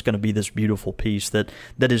around what's going to be this beautiful piece that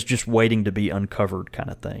is just waiting to be uncovered, kind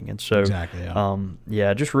of thing. And so exactly,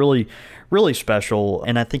 just really, really special.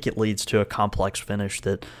 And I think it leads to a complex finish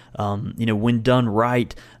that when done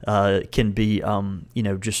right can be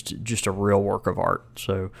just a real work of art.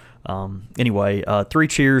 So anyway, 3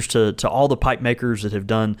 cheers to all the pipe makers that have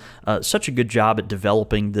done such a good job at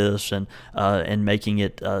developing this and making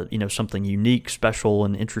it something unique, special,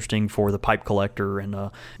 and interesting for the pipe collector.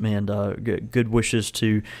 And good wishes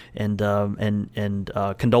to and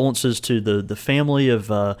condolences to the family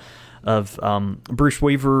of Bruce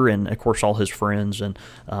Weaver, and of course all his friends, and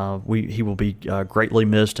he will be greatly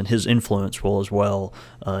missed, and his influence will as well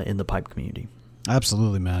in the pipe community.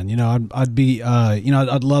 Absolutely, man. I'd be,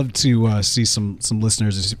 I'd love to see some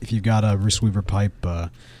listeners, if you've got a Bruce Weaver pipe,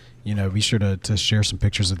 be sure to share some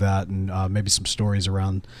pictures of that and maybe some stories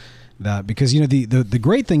around that, because the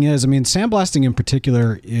great thing is, sandblasting in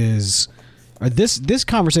particular is, or this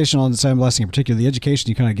conversation on sandblasting in particular, the education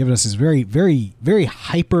you kind of given us is very, very, very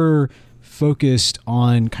hyper focused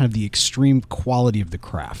on kind of the extreme quality of the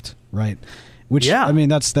craft, right? Which, yeah.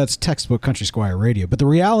 That's textbook Country Squire Radio. But the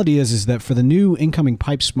reality is that for the new incoming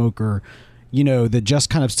pipe smoker, that just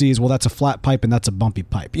kind of sees, well, that's a flat pipe and that's a bumpy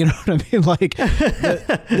pipe. You know what I mean? Like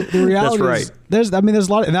the reality that's right. is there's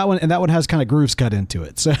a lot, and that one has kind of grooves cut into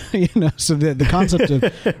it. So, so the concept of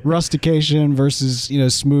rustication versus,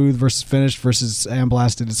 smooth versus finished versus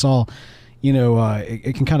sandblasted, it's all,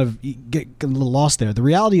 it can kind of get a little lost there. The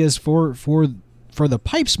reality is for the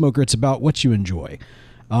pipe smoker, it's about what you enjoy.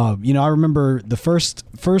 I remember the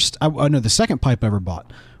second pipe I ever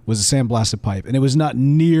bought was a sandblasted pipe, and it was not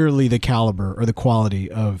nearly the caliber or the quality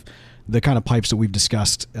of the kind of pipes that we've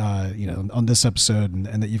discussed, on this episode,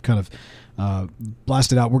 and that you've kind of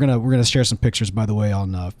blasted out. We're gonna share some pictures, by the way,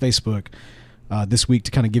 on Facebook this week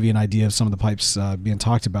to kind of give you an idea of some of the pipes being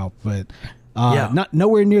talked about, but. Not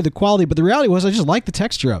nowhere near the quality, but the reality was I just liked the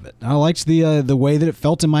texture of it. I liked the way that it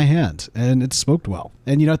felt in my hand, and it smoked well.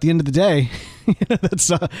 And at the end of the day, that's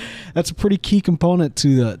a pretty key component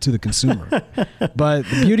to the consumer. But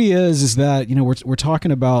the beauty is that we're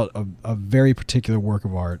talking about a very particular work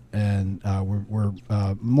of art, and we're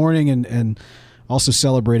mourning and also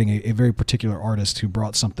celebrating a very particular artist who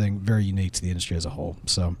brought something very unique to the industry as a whole.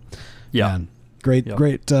 So, man, Great deep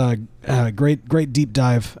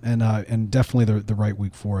dive, and definitely the right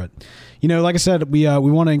week for it. Like I said, we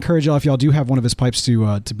want to encourage y'all, if y'all do have one of his pipes,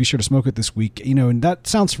 to be sure to smoke it this week. And that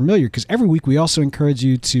sounds familiar, because every week we also encourage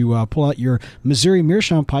you to pull out your Missouri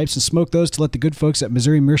Meerschaum pipes and smoke those to let the good folks at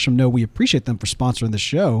Missouri Meerschaum know we appreciate them for sponsoring the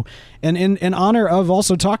show. And in honor of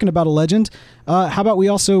also talking about a legend, how about we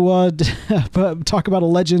also talk about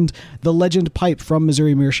the legend pipe from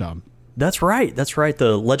Missouri Meerschaum? That's right. That's right.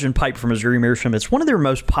 The Legend pipe from Missouri Meerschaum. It's one of their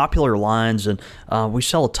most popular lines, and we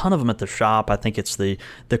sell a ton of them at the shop. I think it's the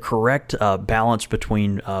correct balance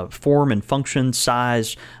between form and function,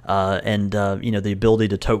 size, and the ability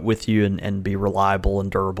to tote with you and be reliable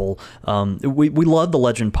and durable. We love the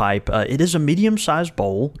Legend pipe. It is a medium-sized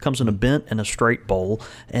bowl. It comes in a bent and a straight bowl,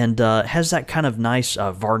 and has that kind of nice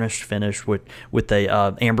varnished finish with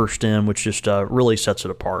a amber stem, which just really sets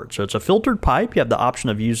it apart. So it's a filtered pipe. You have the option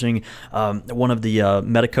of using one of the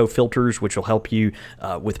Medico filters, which will help you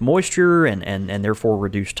with moisture and therefore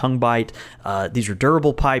reduce tongue bite. These are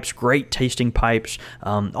durable pipes, great tasting pipes.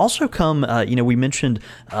 Also come, we mentioned,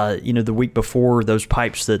 the week before, those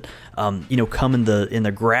pipes that, come in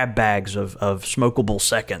the grab bags of smokable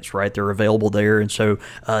seconds, right? They're available there. And so,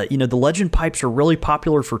 the Legend pipes are really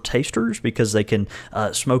popular for tasters because they can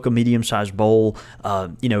smoke a medium-sized bowl,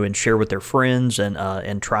 and share with their friends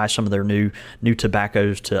and try some of their new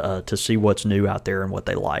tobaccos to see what's new out there and what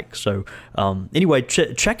they like. So anyway,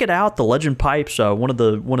 check it out. The Legend pipes, one of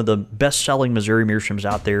the best-selling Missouri Meerschaums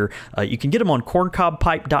out there. You can get them on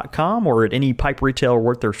corncobpipe.com or at any pipe retailer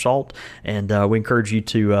worth their salt. And we encourage you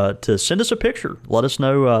to send us a picture. Let us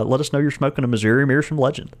know you're smoking a Missouri Meerschaum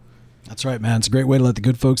Legend. That's right, man. It's a great way to let the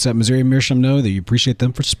good folks at Missouri Meerschaum know that you appreciate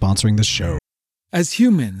them for sponsoring this show. As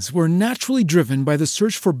humans, we're naturally driven by the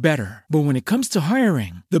search for better. But when it comes to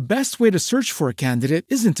hiring, the best way to search for a candidate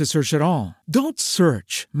isn't to search at all. Don't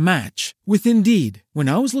search, match with Indeed. When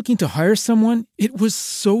I was looking to hire someone, it was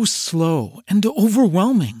so slow and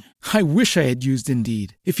overwhelming. I wish I had used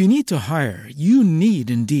Indeed. If you need to hire, you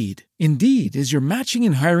need Indeed. Indeed is your matching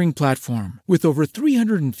and hiring platform with over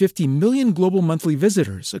 350 million global monthly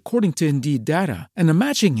visitors, according to Indeed data, and a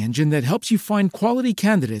matching engine that helps you find quality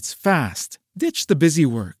candidates fast. Ditch the busy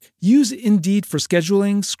work. Use Indeed for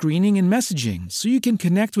scheduling, screening, and messaging so you can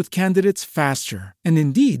connect with candidates faster. And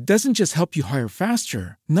Indeed doesn't just help you hire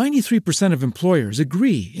faster. 93% of employers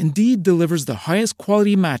agree Indeed delivers the highest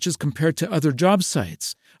quality matches compared to other job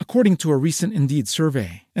sites, according to a recent Indeed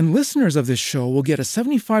survey. And listeners of this show will get a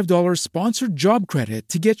 $75 sponsored job credit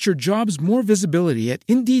to get your jobs more visibility at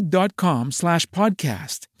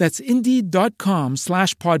Indeed.com/podcast. That's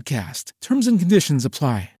Indeed.com/podcast. Terms and conditions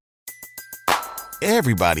apply.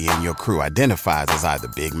 Everybody in your crew identifies as either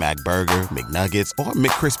Big Mac Burger, McNuggets, or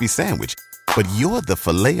McCrispy Sandwich. But you're the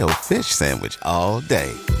Filet-O-Fish Sandwich all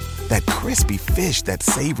day. That crispy fish, that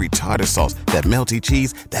savory tartar sauce, that melty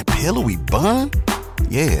cheese, that pillowy bun.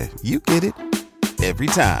 Yeah, you get it. Every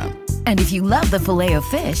time. And if you love the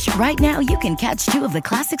Filet-O-Fish, right now you can catch two of the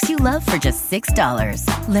classics you love for just $6.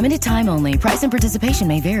 Limited time only. Price and participation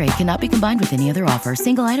may vary. Cannot be combined with any other offer.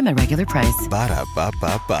 Single item at regular price.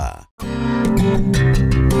 Ba-da-ba-ba-ba.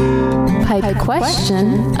 Pipe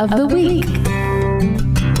question of the week.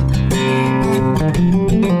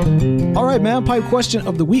 All right, man. Pipe question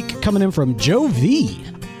of the week coming in from Joe V.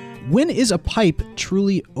 When is a pipe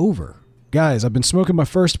truly over? Guys, I've been smoking my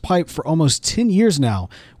first pipe for almost 10 years now.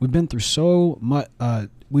 We've been through so much.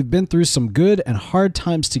 We've been through some good and hard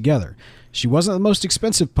times together. She wasn't the most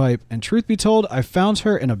expensive pipe, and truth be told, I found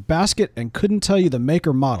her in a basket and couldn't tell you the make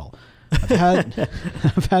or model.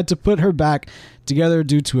 I've had to put her back together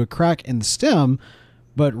due to a crack in the stem,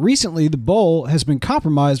 but recently the bowl has been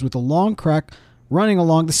compromised with a long crack running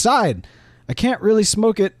along the side. I can't really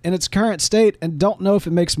smoke it in its current state and don't know if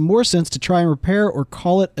it makes more sense to try and repair or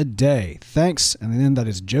call it a day. Thanks. And then that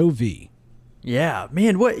is Joe V. Yeah,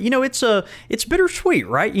 man, it's bittersweet,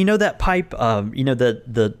 right? That pipe,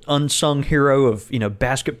 the unsung hero of,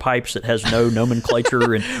 basket pipes that has no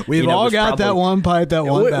nomenclature. And we've all got that one pipe,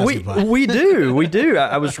 basket pipe. We do.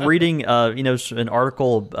 I was reading, an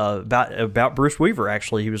article about Bruce Weaver,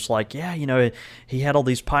 actually. He was like, he had all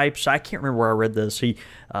these pipes. I can't remember where I read this. He,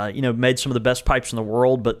 made some of the best pipes in the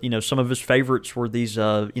world, but, some of his favorites were these,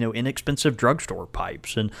 inexpensive drugstore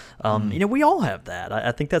pipes. And, we all have that.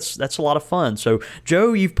 I think that's a lot of fun. So,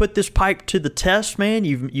 Joe, you've put this pipe to the test, man.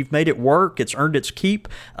 You've made it work. It's earned its keep.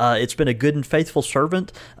 It's been a good and faithful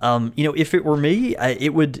servant. If it were me,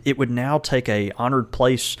 it would now take a honored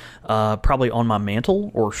place, probably on my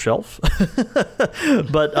mantle or shelf.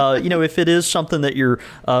 But if it is something that you're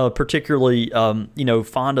particularly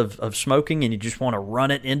fond of smoking, and you just want to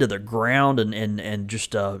run it into the ground and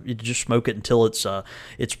just smoke it until it's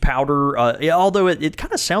powder. Although it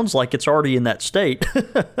kind of sounds like it's already in that state.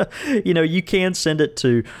 You you can send it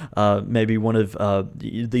to maybe one of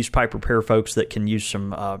these pipe repair folks that can use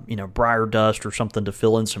some briar dust or something to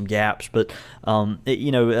fill in some gaps. But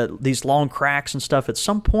these long cracks and stuff, at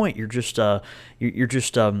some point you're just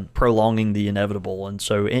prolonging the inevitable. And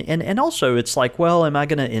so and also it's like, well, am I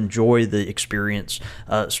going to enjoy the experience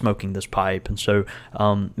smoking this pipe? And so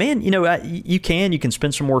you can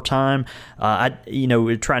spend some more time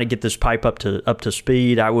trying to get this pipe up to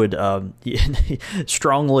speed. I would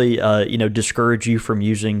strongly discourage you from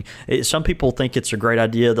using it. Some people think it's a great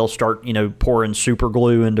idea. They'll start pouring super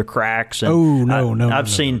glue into cracks. And I've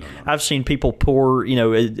seen people pour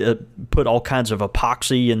put all kinds of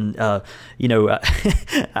epoxy and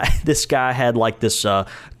this guy had like this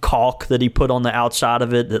caulk that he put on the outside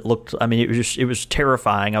of it that looked, it was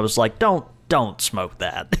terrifying. I was like, don't smoke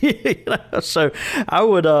that. So I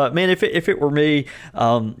would, if it were me,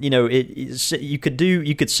 you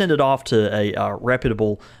could send it off to a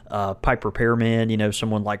reputable pipe repairman,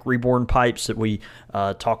 someone like Reborn Pipes that we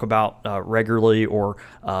talk about regularly, or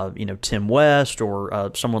Tim West,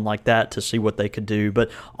 or someone like that, to see what they could do.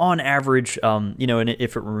 But on average, and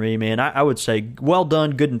if it were me, man, I would say, well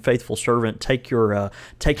done, good and faithful servant. Take your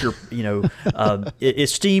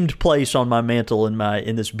esteemed place on my mantle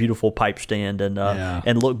in this beautiful pipe stand,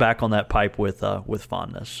 and look back on that pipe with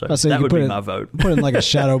fondness. So that would be my vote. Put it in like a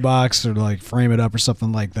shadow box, or like frame it up or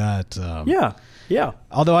something like that. Yeah.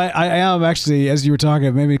 Although I am actually, as you were talking,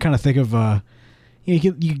 it made me kind of think of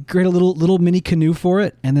you create a little mini canoe for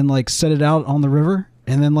it, and then like set it out on the river,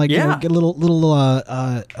 and then get a little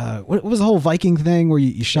what was the whole Viking thing where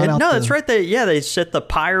you shot out? No, that's right. They set the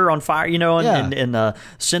pyre on fire, and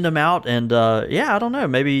send them out, and I don't know,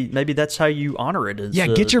 maybe that's how you honor it. Is,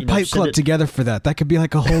 get your pipe club together for that. That could be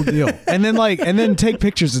like a whole deal, and then take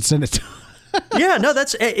pictures and send it to.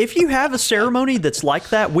 That's, if you have a ceremony that's like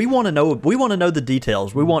that, we want to know the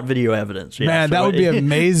details. We want video evidence. Man, that would be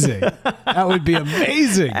amazing. That would be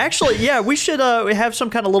amazing. Actually, we should have some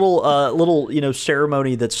kind of little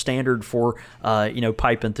ceremony that's standard for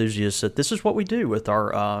pipe enthusiasts. That this is what we do with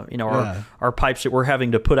our our pipes that we're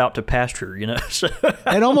having to put out to pasture. So.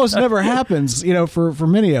 It almost never happens, for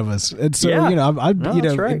many of us. And so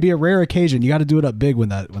it'd be a rare occasion. You got to do it up big when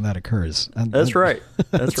that occurs. That's right.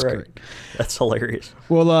 That's right. Great. That's hilarious.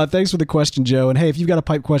 Well, thanks for the question, Joe. And hey, if you've got a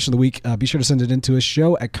pipe question of the week, be sure to send it in to us,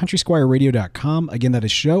 show at countrysquireradio.com. Again, that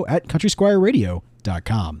is show at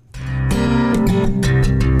countrysquireradio.com.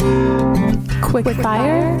 Quick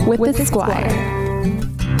fire with the Squire.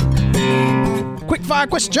 Quick fire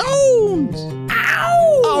questions.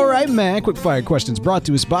 Ow! All right, man. Quick fire questions brought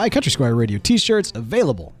to us by Country Squire Radio t-shirts,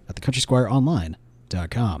 available at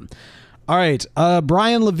thecountrysquireonline.com. All right,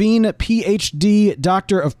 Brian Levine, PhD,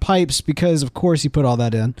 Doctor of Pipes, because of course he put all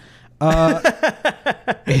that in.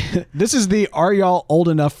 This is the "Are y'all old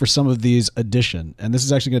enough for some of these?" edition, and this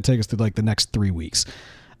is actually going to take us through like the next 3 weeks.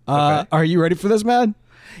 Okay. Are you ready for this, man?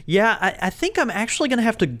 Yeah, I think I'm actually going to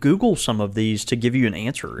have to Google some of these to give you an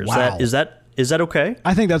answer. Is that okay?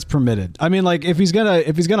 I think that's permitted. I mean, like if he's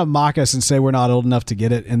gonna mock us and say we're not old enough to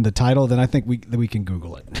get it in the title, then I think we can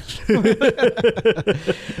Google it.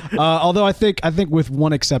 Although I think with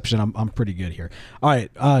one exception, I'm pretty good here. All right,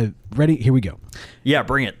 ready? Here we go. Yeah,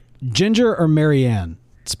 bring it. Ginger or Marianne,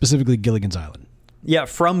 specifically Gilligan's Island. Yeah,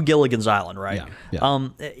 from Gilligan's Island, right? Yeah.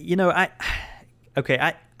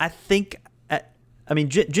 I think.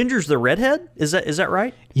 Ginger's the redhead. Is that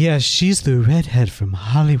right? Yeah, she's the redhead from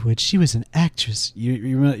Hollywood. She was an actress.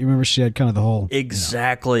 You remember she had kind of the whole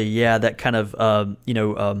exactly. Yeah, that kind of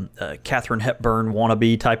Katharine Hepburn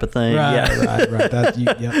wannabe type of thing. Right, yeah. right. That's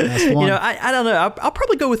the one. I don't know. I'll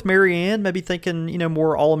probably go with Marianne. Maybe thinking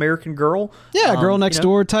more All American Girl. Yeah, girl next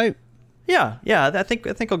door type. Yeah. I think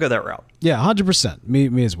I'll go that route. Yeah, 100%.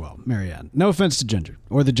 Me as well. Marianne. No offense to Ginger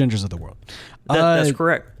or the Gingers of the world. That's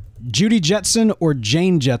correct. Judy Jetson or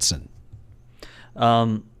Jane Jetson?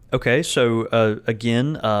 Okay, so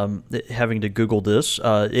again, having to Google this.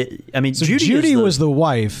 Judy was the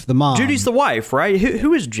wife, the mom. Judy's the wife, right?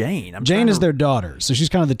 Who is Jane? Jane is their daughter, so she's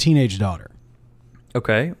kind of the teenage daughter.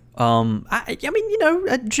 Okay.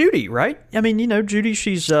 Judy, right? Judy.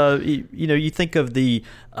 She's, you think of the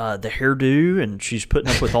hairdo, and she's putting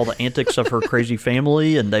up with all the antics of her crazy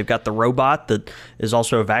family, and they've got the robot that is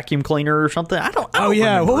also a vacuum cleaner or something. I don't.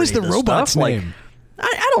 What was the robot's name?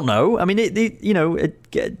 I don't know. I mean,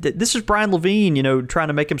 this is Brian Levine, trying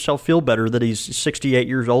to make himself feel better that he's 68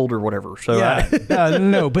 years old or whatever. So dang,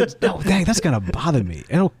 that's gonna bother me.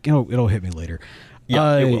 It'll hit me later.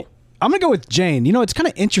 Yeah, it will. I'm gonna go with Jane. It's kind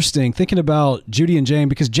of interesting thinking about Judy and Jane,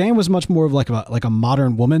 because Jane was much more of like a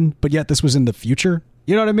modern woman, but yet this was in the future.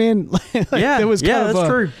 You know what I mean? It was kind of that's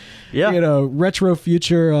true. Yeah. Retro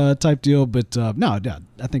future type deal. But no,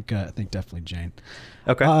 I think definitely Jane.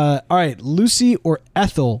 Okay. All right, Lucy or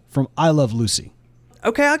Ethel from I Love Lucy.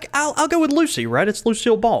 Okay, I'll go with Lucy. Right, it's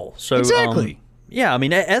Lucille Ball. So exactly. Yeah, I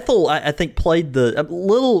mean Ethel, I think played a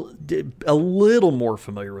little more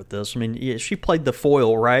familiar with this. I mean, yeah, she played the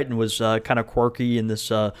foil, right, and was kind of quirky in this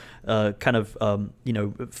kind of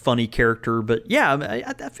funny character. But yeah,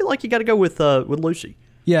 I feel like you got to go with Lucy.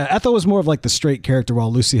 Yeah, Ethel was more of like the straight character,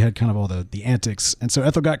 while Lucy had kind of all the antics, and so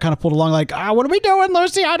Ethel got kind of pulled along, like, what are we doing,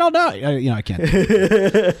 Lucy? I don't know. I can't.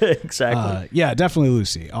 Exactly. Yeah, definitely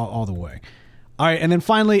Lucy, all the way. All right, and then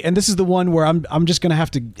finally, and this is the one where I'm just gonna have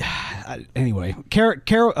to. Anyway,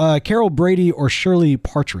 Carol Brady or Shirley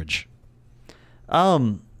Partridge.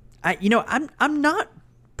 I'm not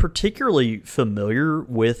particularly familiar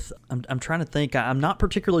with. I'm trying to think. I'm not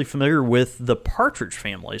particularly familiar with the Partridge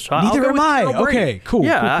Family, so Neither am I. Okay, cool.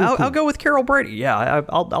 Yeah, cool. I'll go with Carol Brady. Yeah,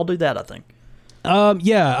 I'll do that. I think.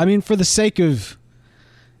 Yeah, I mean, for the sake of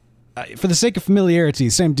familiarity,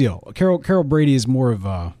 same deal. Carol Brady is more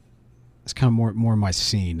of it's kind of more my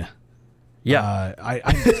scene. Yeah.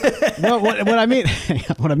 What I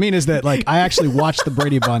mean is that, like, I actually watched the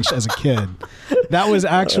Brady Bunch as a kid. That was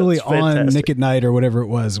actually on Nick at Night or whatever it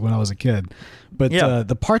was when I was a kid. But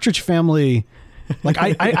the Partridge Family, like,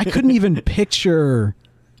 I couldn't even picture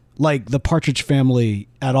like the Partridge Family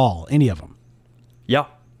at all, any of them. Yeah.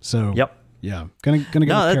 So. Yep. Yeah, gonna go with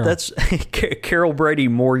Carol. That's Carol Brady.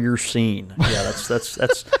 More your scene. Yeah, that's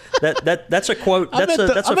a quote. That's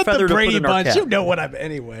a feather to put in our cap. You know what I'm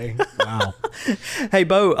anyway. Wow. Hey,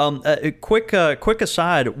 Bo. Quick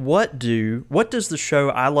aside. What does the show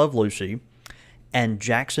I Love Lucy and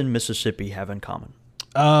Jackson, Mississippi have in common?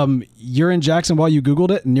 You're in Jackson while you Googled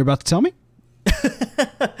it, and you're about to tell me.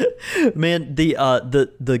 Man,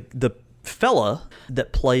 the fella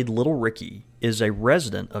that played Little Ricky is a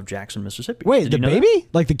resident of Jackson, Mississippi. Wait, the baby?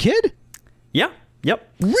 That? Like the kid? Yeah. Yep.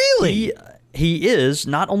 Really? He is.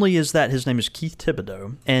 Not only is that, his name is Keith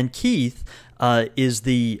Thibodeau, and Keith is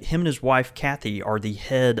him and his wife Kathy are the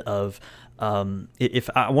head of. If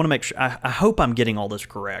I want to make sure, I hope I'm getting all this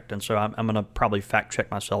correct, and so I'm going to probably fact check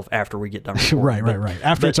myself after we get done. Right.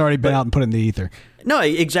 After it's already been out and put in the ether. No,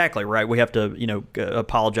 exactly right. We have to,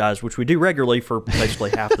 apologize, which we do regularly for basically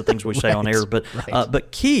half the things we say on air.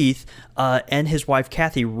 But Keith and his wife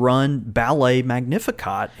Kathy run Ballet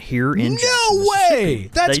Magnificat here in Jackson, Mississippi.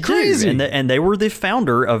 That's crazy. And they were the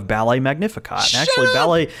founder of Ballet Magnificat. And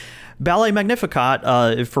actually, Ballet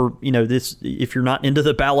Magnificat, for this, if you're not into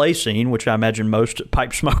the ballet scene, which I imagine most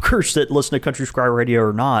pipe smokers that listen to Country Squire Radio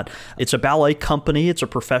are not, it's a ballet company. It's a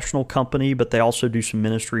professional company, but they also do some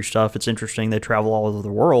ministry stuff. It's interesting. They travel all over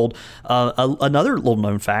the world. Another little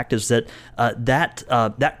known fact is that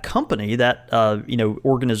that company, that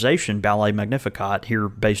organization, Ballet Magnificat, here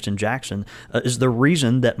based in Jackson, is the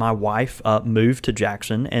reason that my wife moved to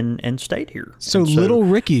Jackson and stayed here. So Little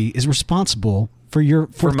Ricky is responsible for your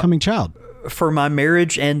forthcoming child. For my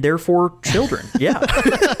marriage and therefore children. Yeah.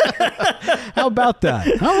 How about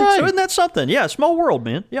that? All right. So isn't that something? Yeah, small world,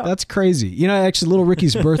 man. Yeah. That's crazy. Actually, Little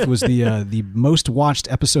Ricky's birth was the most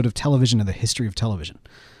watched episode of television in the history of television.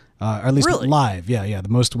 Or at least live. Yeah, the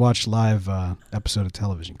most watched live episode of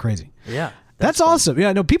television. Crazy. Yeah. That's awesome.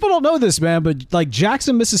 Yeah, no, people don't know this, man, but like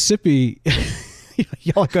Jackson, Mississippi,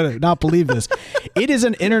 y'all are going to not believe this. It is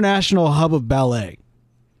an international hub of ballet.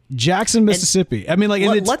 Jackson, Mississippi. I mean, like,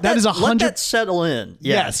 that is 100. Let that settle in.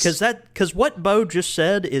 Yes, because what Bo just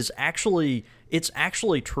said is actually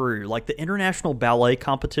true. Like the international ballet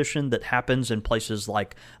competition that happens in places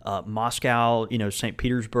like Moscow, St.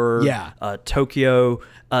 Petersburg, Tokyo.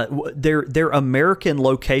 Their American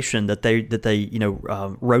location that they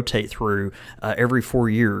rotate through every 4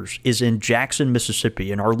 years is in Jackson,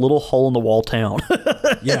 Mississippi, in our little hole in the wall town.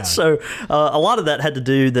 Yeah. So a lot of that had to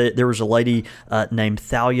do that. There was a lady named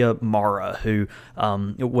Thalia Mara who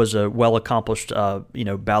was a well accomplished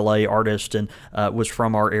ballet artist and was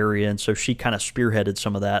from our area, and so she kind of spearheaded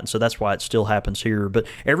some of that, and so that's why it still happens here. But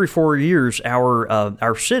every 4 years,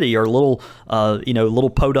 our city, our little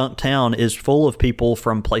podunk town, is full of people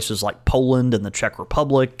from places like Poland and the Czech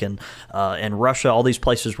Republic and Russia, all these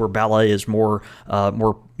places where ballet is more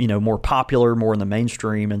popular, more in the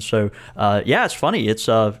mainstream. And so it's funny. It's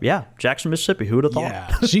Jackson, Mississippi. Who would have thought?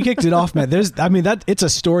 Yeah, she kicked it off, man. It's a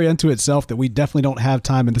story unto itself that we definitely don't have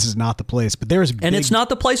time, and this is not the place. But there's and it's not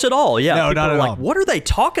the place at all. Yeah, no, not at all. What are they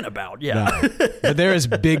talking about? Yeah, no. But there is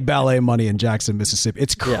big ballet money in Jackson, Mississippi.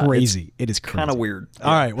 It's crazy. It is crazy. Kind of weird.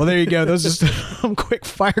 All right, well there you go. Those are some quick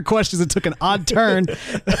fire questions that took an odd turn.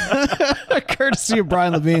 Courtesy of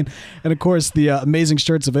Brian Levine. And of course, the amazing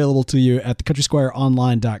shirts available to you at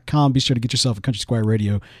thecountrysquireonline.com. Be sure to get yourself a Country Squire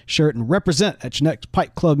Radio shirt and represent at your next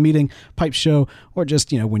Pipe Club meeting, pipe show, or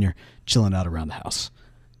just, when you're chilling out around the house.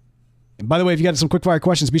 And by the way, if you got some quick fire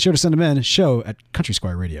questions, be sure to send them in. Show at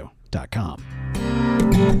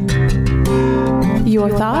countrysquireradio.com. Your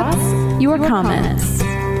thoughts, your comments,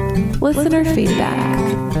 listener feedback.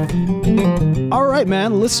 All right,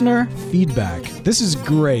 man. Listener feedback. This is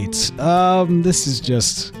great. This is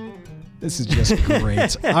just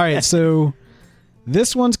great. All right, so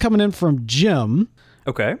this one's coming in from Jim.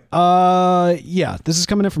 Okay. Yeah, this is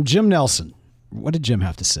coming in from Jim Nelson. What did Jim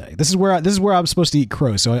have to say? This is where I'm supposed to eat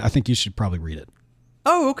crow, so I think you should probably read it.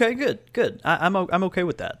 Oh, okay, good. I'm okay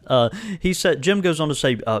with that. He said, Jim goes on to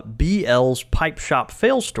say, BL's pipe shop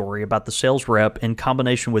fail story about the sales rep in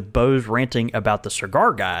combination with Bo's ranting about the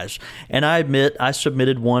cigar guys. And I admit I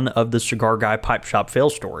submitted one of the cigar guy pipe shop fail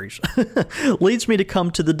stories. Leads me to come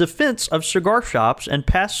to the defense of cigar shops and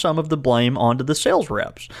pass some of the blame onto the sales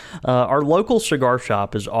reps. Our local cigar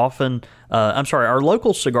shop is open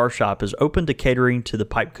to catering to the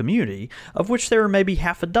pipe community, of which there are maybe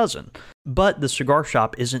half a dozen. But the cigar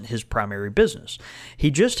shop isn't his primary business.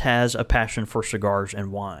 He just has a passion for cigars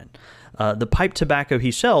and wine. The pipe tobacco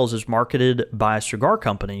he sells is marketed by cigar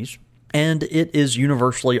companies, and it is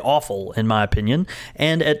universally awful, in my opinion.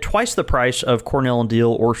 And at twice the price of Cornell &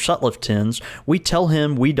 Diehl or Sutliff tins, we tell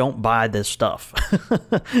him we don't buy this stuff.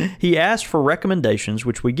 He asks for recommendations,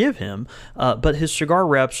 which we give him, but his cigar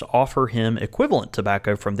reps offer him equivalent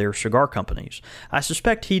tobacco from their cigar companies. I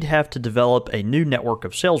suspect he'd have to develop a new network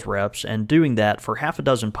of sales reps, and doing that for half a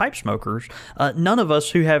dozen pipe smokers, none of us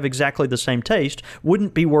who have exactly the same taste,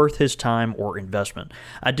 wouldn't be worth his time or investment.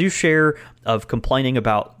 I do share of complaining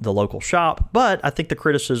about the local shop, but I think the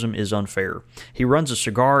criticism is unfair. He runs a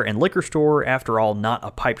cigar and liquor store, after all, not a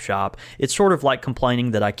pipe shop. It's sort of like complaining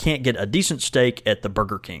that I can't get a decent steak at the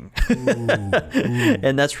Burger King.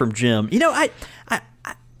 And that's from Jim.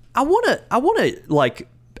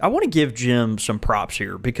 I want to give Jim some props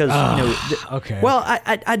here because okay. Well,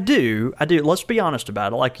 I do. Let's be honest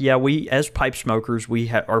about it. We as pipe smokers, we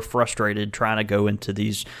are frustrated trying to go into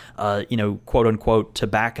these quote unquote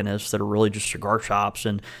tobacconists that are really just cigar shops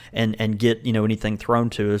and get anything thrown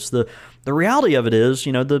to us. The reality of it is,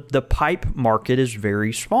 the pipe market is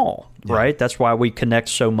very small, right? That's why we connect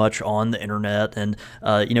so much on the internet, and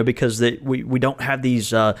because we don't have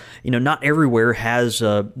these, not everywhere has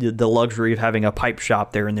the luxury of having a pipe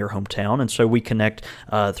shop there in their hometown, and so we connect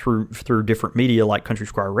through different media like Country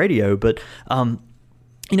Squire Radio, but.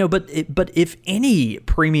 But if any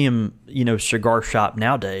premium, cigar shop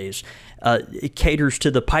nowadays it caters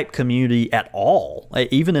to the pipe community at all,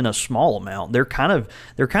 even in a small amount, they're kind of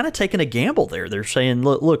taking a gamble there. They're saying,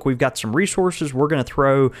 look, we've got some resources. We're going to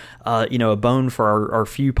throw, a bone for our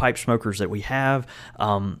few pipe smokers that we have.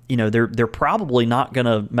 They're probably not going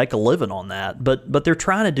to make a living on that, but they're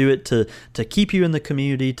trying to do it to keep you in the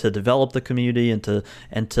community, to develop the community, and to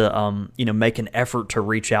make an effort to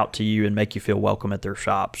reach out to you and make you feel welcome at their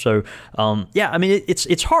shop. So,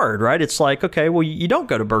 it's hard, right? It's like, okay, well, you don't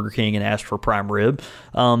go to Burger King and ask for prime rib.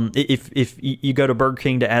 If you go to Burger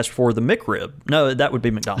King to ask for the McRib, no, that would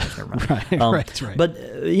be McDonald's. Never mind. Right.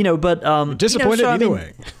 But disappointed either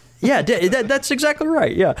way. Yeah, that's exactly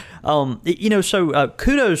right. Yeah. So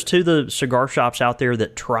kudos to the cigar shops out there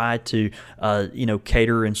that try to,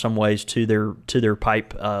 cater in some ways to their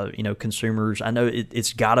pipe, consumers. I know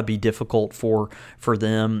it's got to be difficult for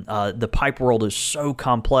them. The pipe world is so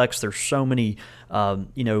complex. There's so many,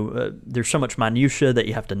 there's so much minutia that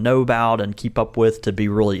you have to know about and keep up with to be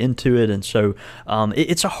really into it. And so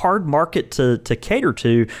it's a hard market to cater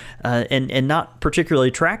to and not particularly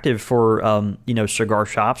attractive for, cigar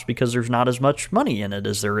shops, because there's not as much money in it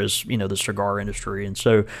as there is, the cigar industry. And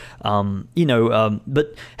so,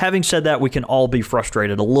 but having said that, we can all be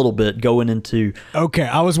frustrated a little bit going into. Okay.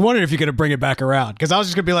 I was wondering if you're going to bring it back around, because I was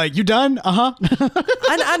just going to be like, you done? Uh-huh.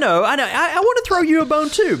 I know. I want to throw you a bone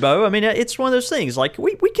too, Bo. I mean, it's one of those things. Like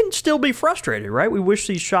we can still be frustrated, right? We wish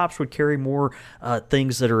these shops would carry more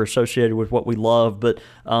things that are associated with what we love. But,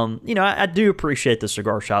 I do appreciate the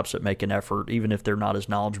cigar shops that make an effort, even if they're not as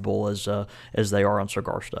knowledgeable as they are on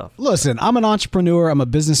cigar stuff. Listen, I'm an entrepreneur. I'm a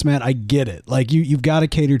businessman. I get it. Like you've got to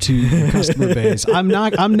cater to your customer base. I'm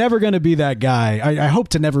never going to be that guy. I hope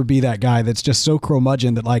to never be that guy that's just so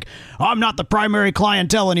curmudgeon that I'm not the primary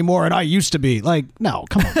clientele anymore and I used to be. Like, no,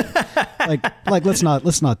 come on. like let's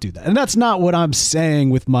not do that. And that's not what I'm saying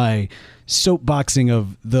with my soapboxing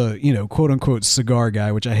of the, quote unquote cigar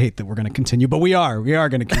guy, which I hate that we're going to continue, but we are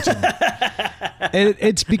going to continue. And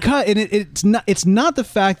it's because it's not the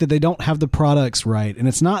fact that they don't have the products right, and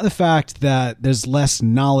it's not the fact that there's less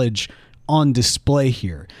knowledge on display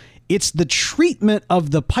here. It's the treatment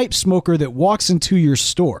of the pipe smoker that walks into your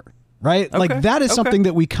store. Right? Okay. Like that is something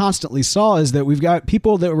that we constantly saw, is that we've got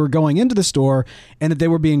people that were going into the store and that they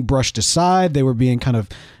were being brushed aside. They were being kind of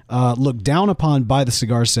looked down upon by the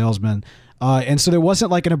cigar salesman. And so there wasn't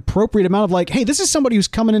like an appropriate amount of like, hey, this is somebody who's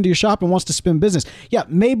coming into your shop and wants to spin business. Yeah,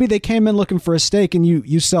 maybe they came in looking for a steak and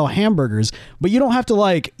you sell hamburgers, but you don't have to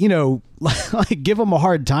like give them a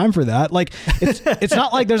hard time for that. Like it's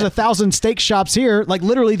not like there's 1,000 steak shops here. Like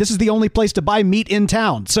literally this is the only place to buy meat in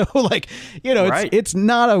town. So like, Right. it's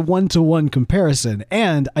not a one-to-one comparison.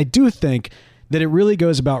 And I do think that it really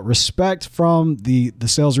goes about respect from the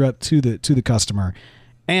sales rep to the customer.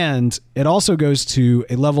 And it also goes to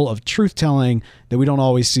a level of truth telling that we don't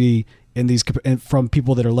always see from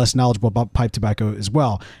people that are less knowledgeable about pipe tobacco as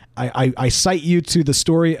well. I cite you to the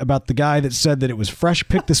story about the guy that said that it was fresh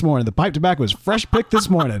picked this morning. The pipe tobacco was fresh picked this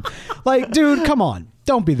morning. Like, dude, come on.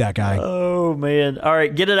 Don't be that guy. Oh, man. All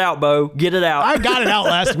right, get it out, Bo. Get it out. I got it out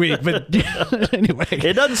last week, but anyway.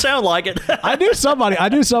 It doesn't sound like it. I knew somebody,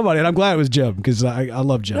 and I'm glad it was Jim, because I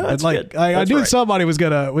love Jim. No, that's and like good. I knew right. somebody was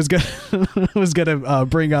gonna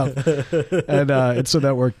bring up, and so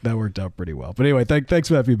that worked out pretty well. But anyway, thanks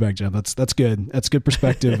for that feedback, Jim. That's good. That's good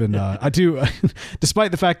perspective, and I do, despite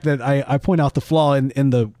the fact that I point out the flaw in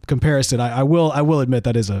the comparison, I will admit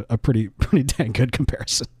that is a pretty dang good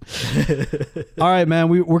comparison. All right, man.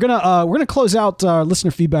 We're gonna close out our listener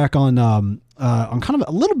feedback on kind of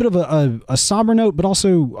a little bit of a somber note, but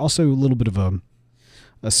also a little bit of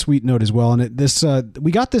a sweet note as well. And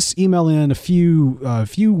we got this email in a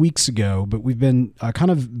few weeks ago, but we've been kind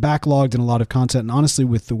of backlogged in a lot of content. And honestly,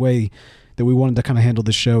 with the way that we wanted to kind of handle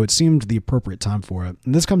the show, it seemed the appropriate time for it.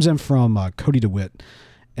 And this comes in from Cody DeWitt,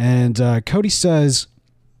 and Cody says.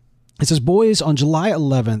 It says, boys, on July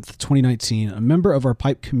 11th, 2019, a member of our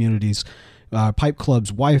pipe community's pipe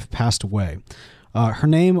club's wife passed away. Her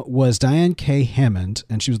name was Diane K. Hammond,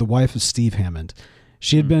 and she was the wife of Steve Hammond.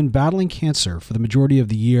 She had been battling cancer for the majority of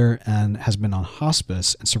the year and has been on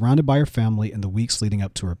hospice and surrounded by her family in the weeks leading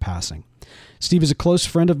up to her passing. Steve is a close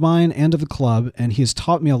friend of mine and of the club, and he has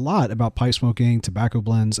taught me a lot about pipe smoking, tobacco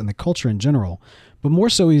blends, and the culture in general, but more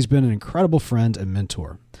so he's been an incredible friend and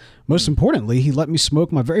mentor. Most importantly, he let me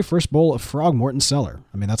smoke my very first bowl of Frog Morton Cellar.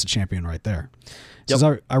 I mean, that's a champion right there. Yep.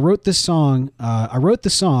 Says, I wrote this song. I wrote the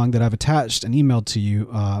song that I've attached and emailed to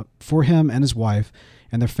you for him and his wife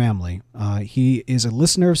and their family. He is a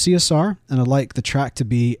listener of CSR, and I'd like the track to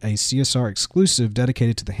be a CSR exclusive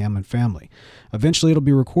dedicated to the Hammond family. Eventually, it'll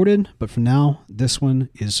be recorded, but for now, this one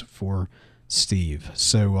is for Steve.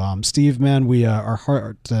 So, Steve, man, we our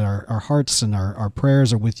hearts and our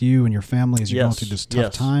prayers are with you and your family as you're going through this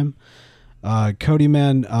tough time. Cody,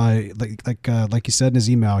 man, like he said in his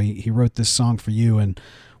email, he wrote this song for you, and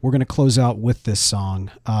we're going to close out with this song.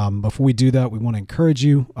 Before we do that, we want to encourage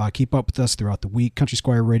you, keep up with us throughout the week.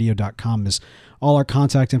 CountrySquireRadio.com is all our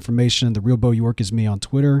contact information. The Real Bo York is me on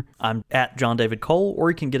Twitter. I'm at John David Cole, or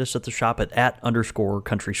you can get us at the shop at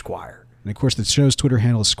 @_Country Squire. And of course, the show's Twitter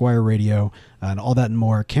handle is Squire Radio, and all that and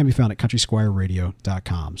more can be found at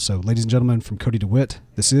CountrySquireRadio.com. So, ladies and gentlemen, from Cody DeWitt,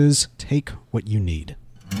 this is Take What You Need.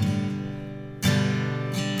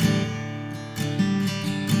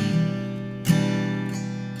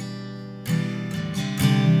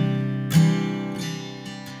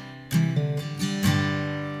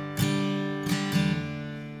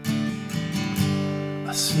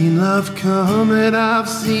 I've seen love come and I've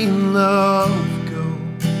seen love go.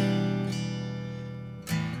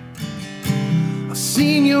 I've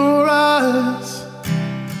seen your eyes,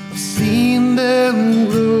 I've seen them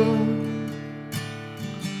glow.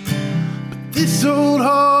 But this old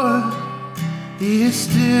heart, it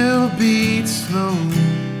still beats slow.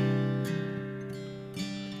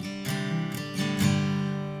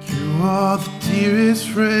 You are the dearest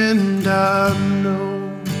friend I know.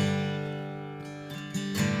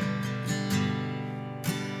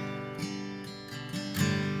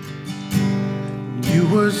 You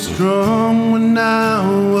were strong when I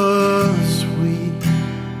was weak,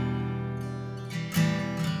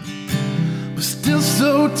 but still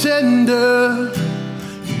so tender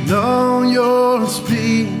in all your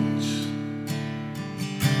speech.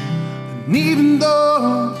 And even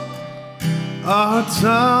though our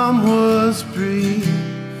time was brief,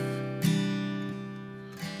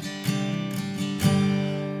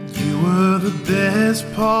 you were the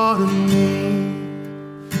best part of me.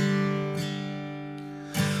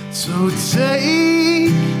 So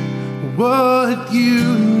take what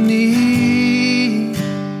you need,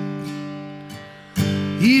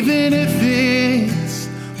 even if it's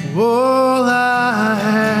all I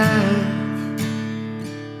have.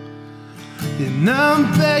 And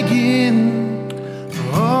I'm begging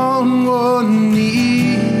on one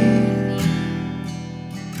knee.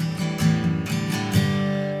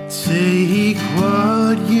 Take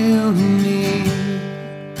what you need.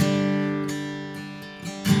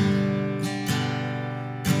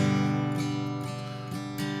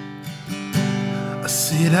 I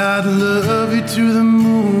said I'd love you to the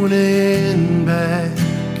moon and back,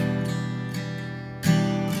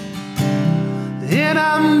 and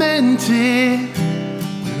I meant it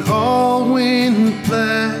when all went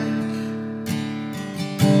black.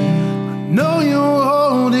 I know you're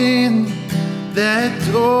holding that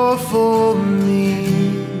door for me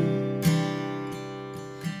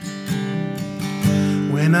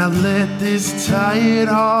when I let this tired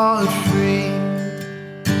heart free.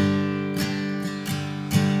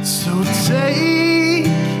 So take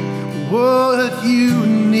what you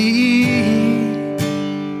need,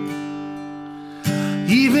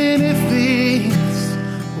 even if it's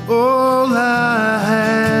all I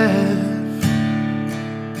have.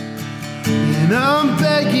 And I'm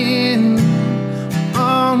begging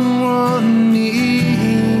on one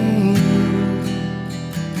knee.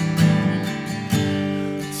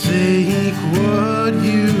 Take what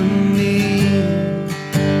you need.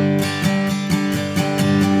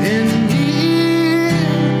 And here,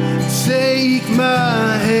 take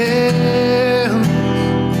my hand,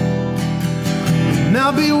 and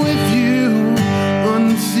I'll be with you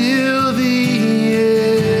until the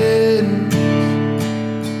end.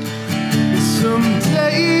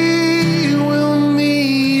 Someday we'll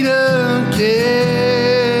meet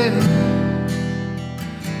again.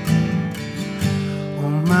 Oh,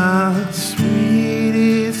 my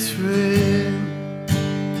sweetest friend.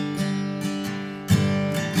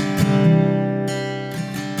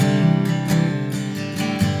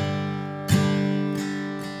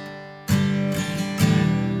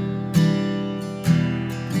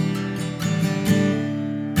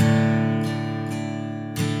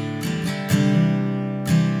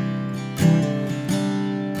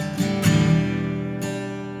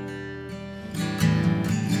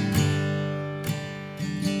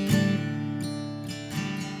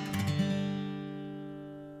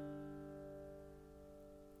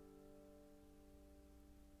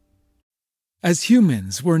 As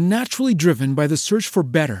humans, we're naturally driven by the search for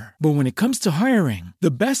better. But when it comes to hiring,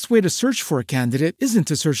 the best way to search for a candidate isn't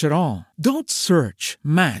to search at all. Don't search,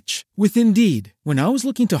 match with Indeed. When I was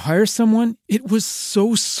looking to hire someone, it was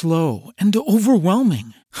so slow and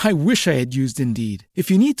overwhelming. I wish I had used Indeed.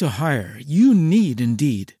 If you need to hire, you need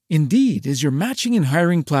Indeed. Indeed is your matching and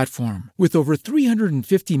hiring platform with over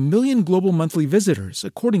 350 million global monthly visitors,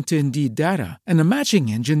 according to Indeed data, and a matching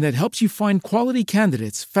engine that helps you find quality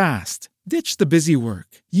candidates fast. Ditch the busy work.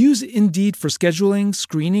 Use Indeed for scheduling,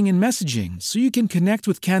 screening, and messaging so you can connect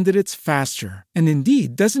with candidates faster. And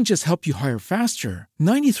Indeed doesn't just help you hire faster.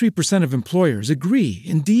 93% of employers agree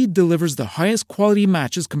Indeed delivers the highest quality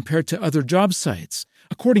matches compared to other job sites,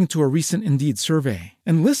 according to a recent Indeed survey.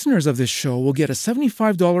 And listeners of this show will get a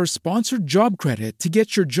 $75 sponsored job credit to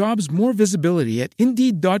get your jobs more visibility at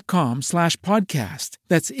Indeed.com/podcast.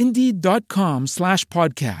 That's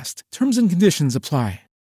Indeed.com/podcast. Terms and conditions apply.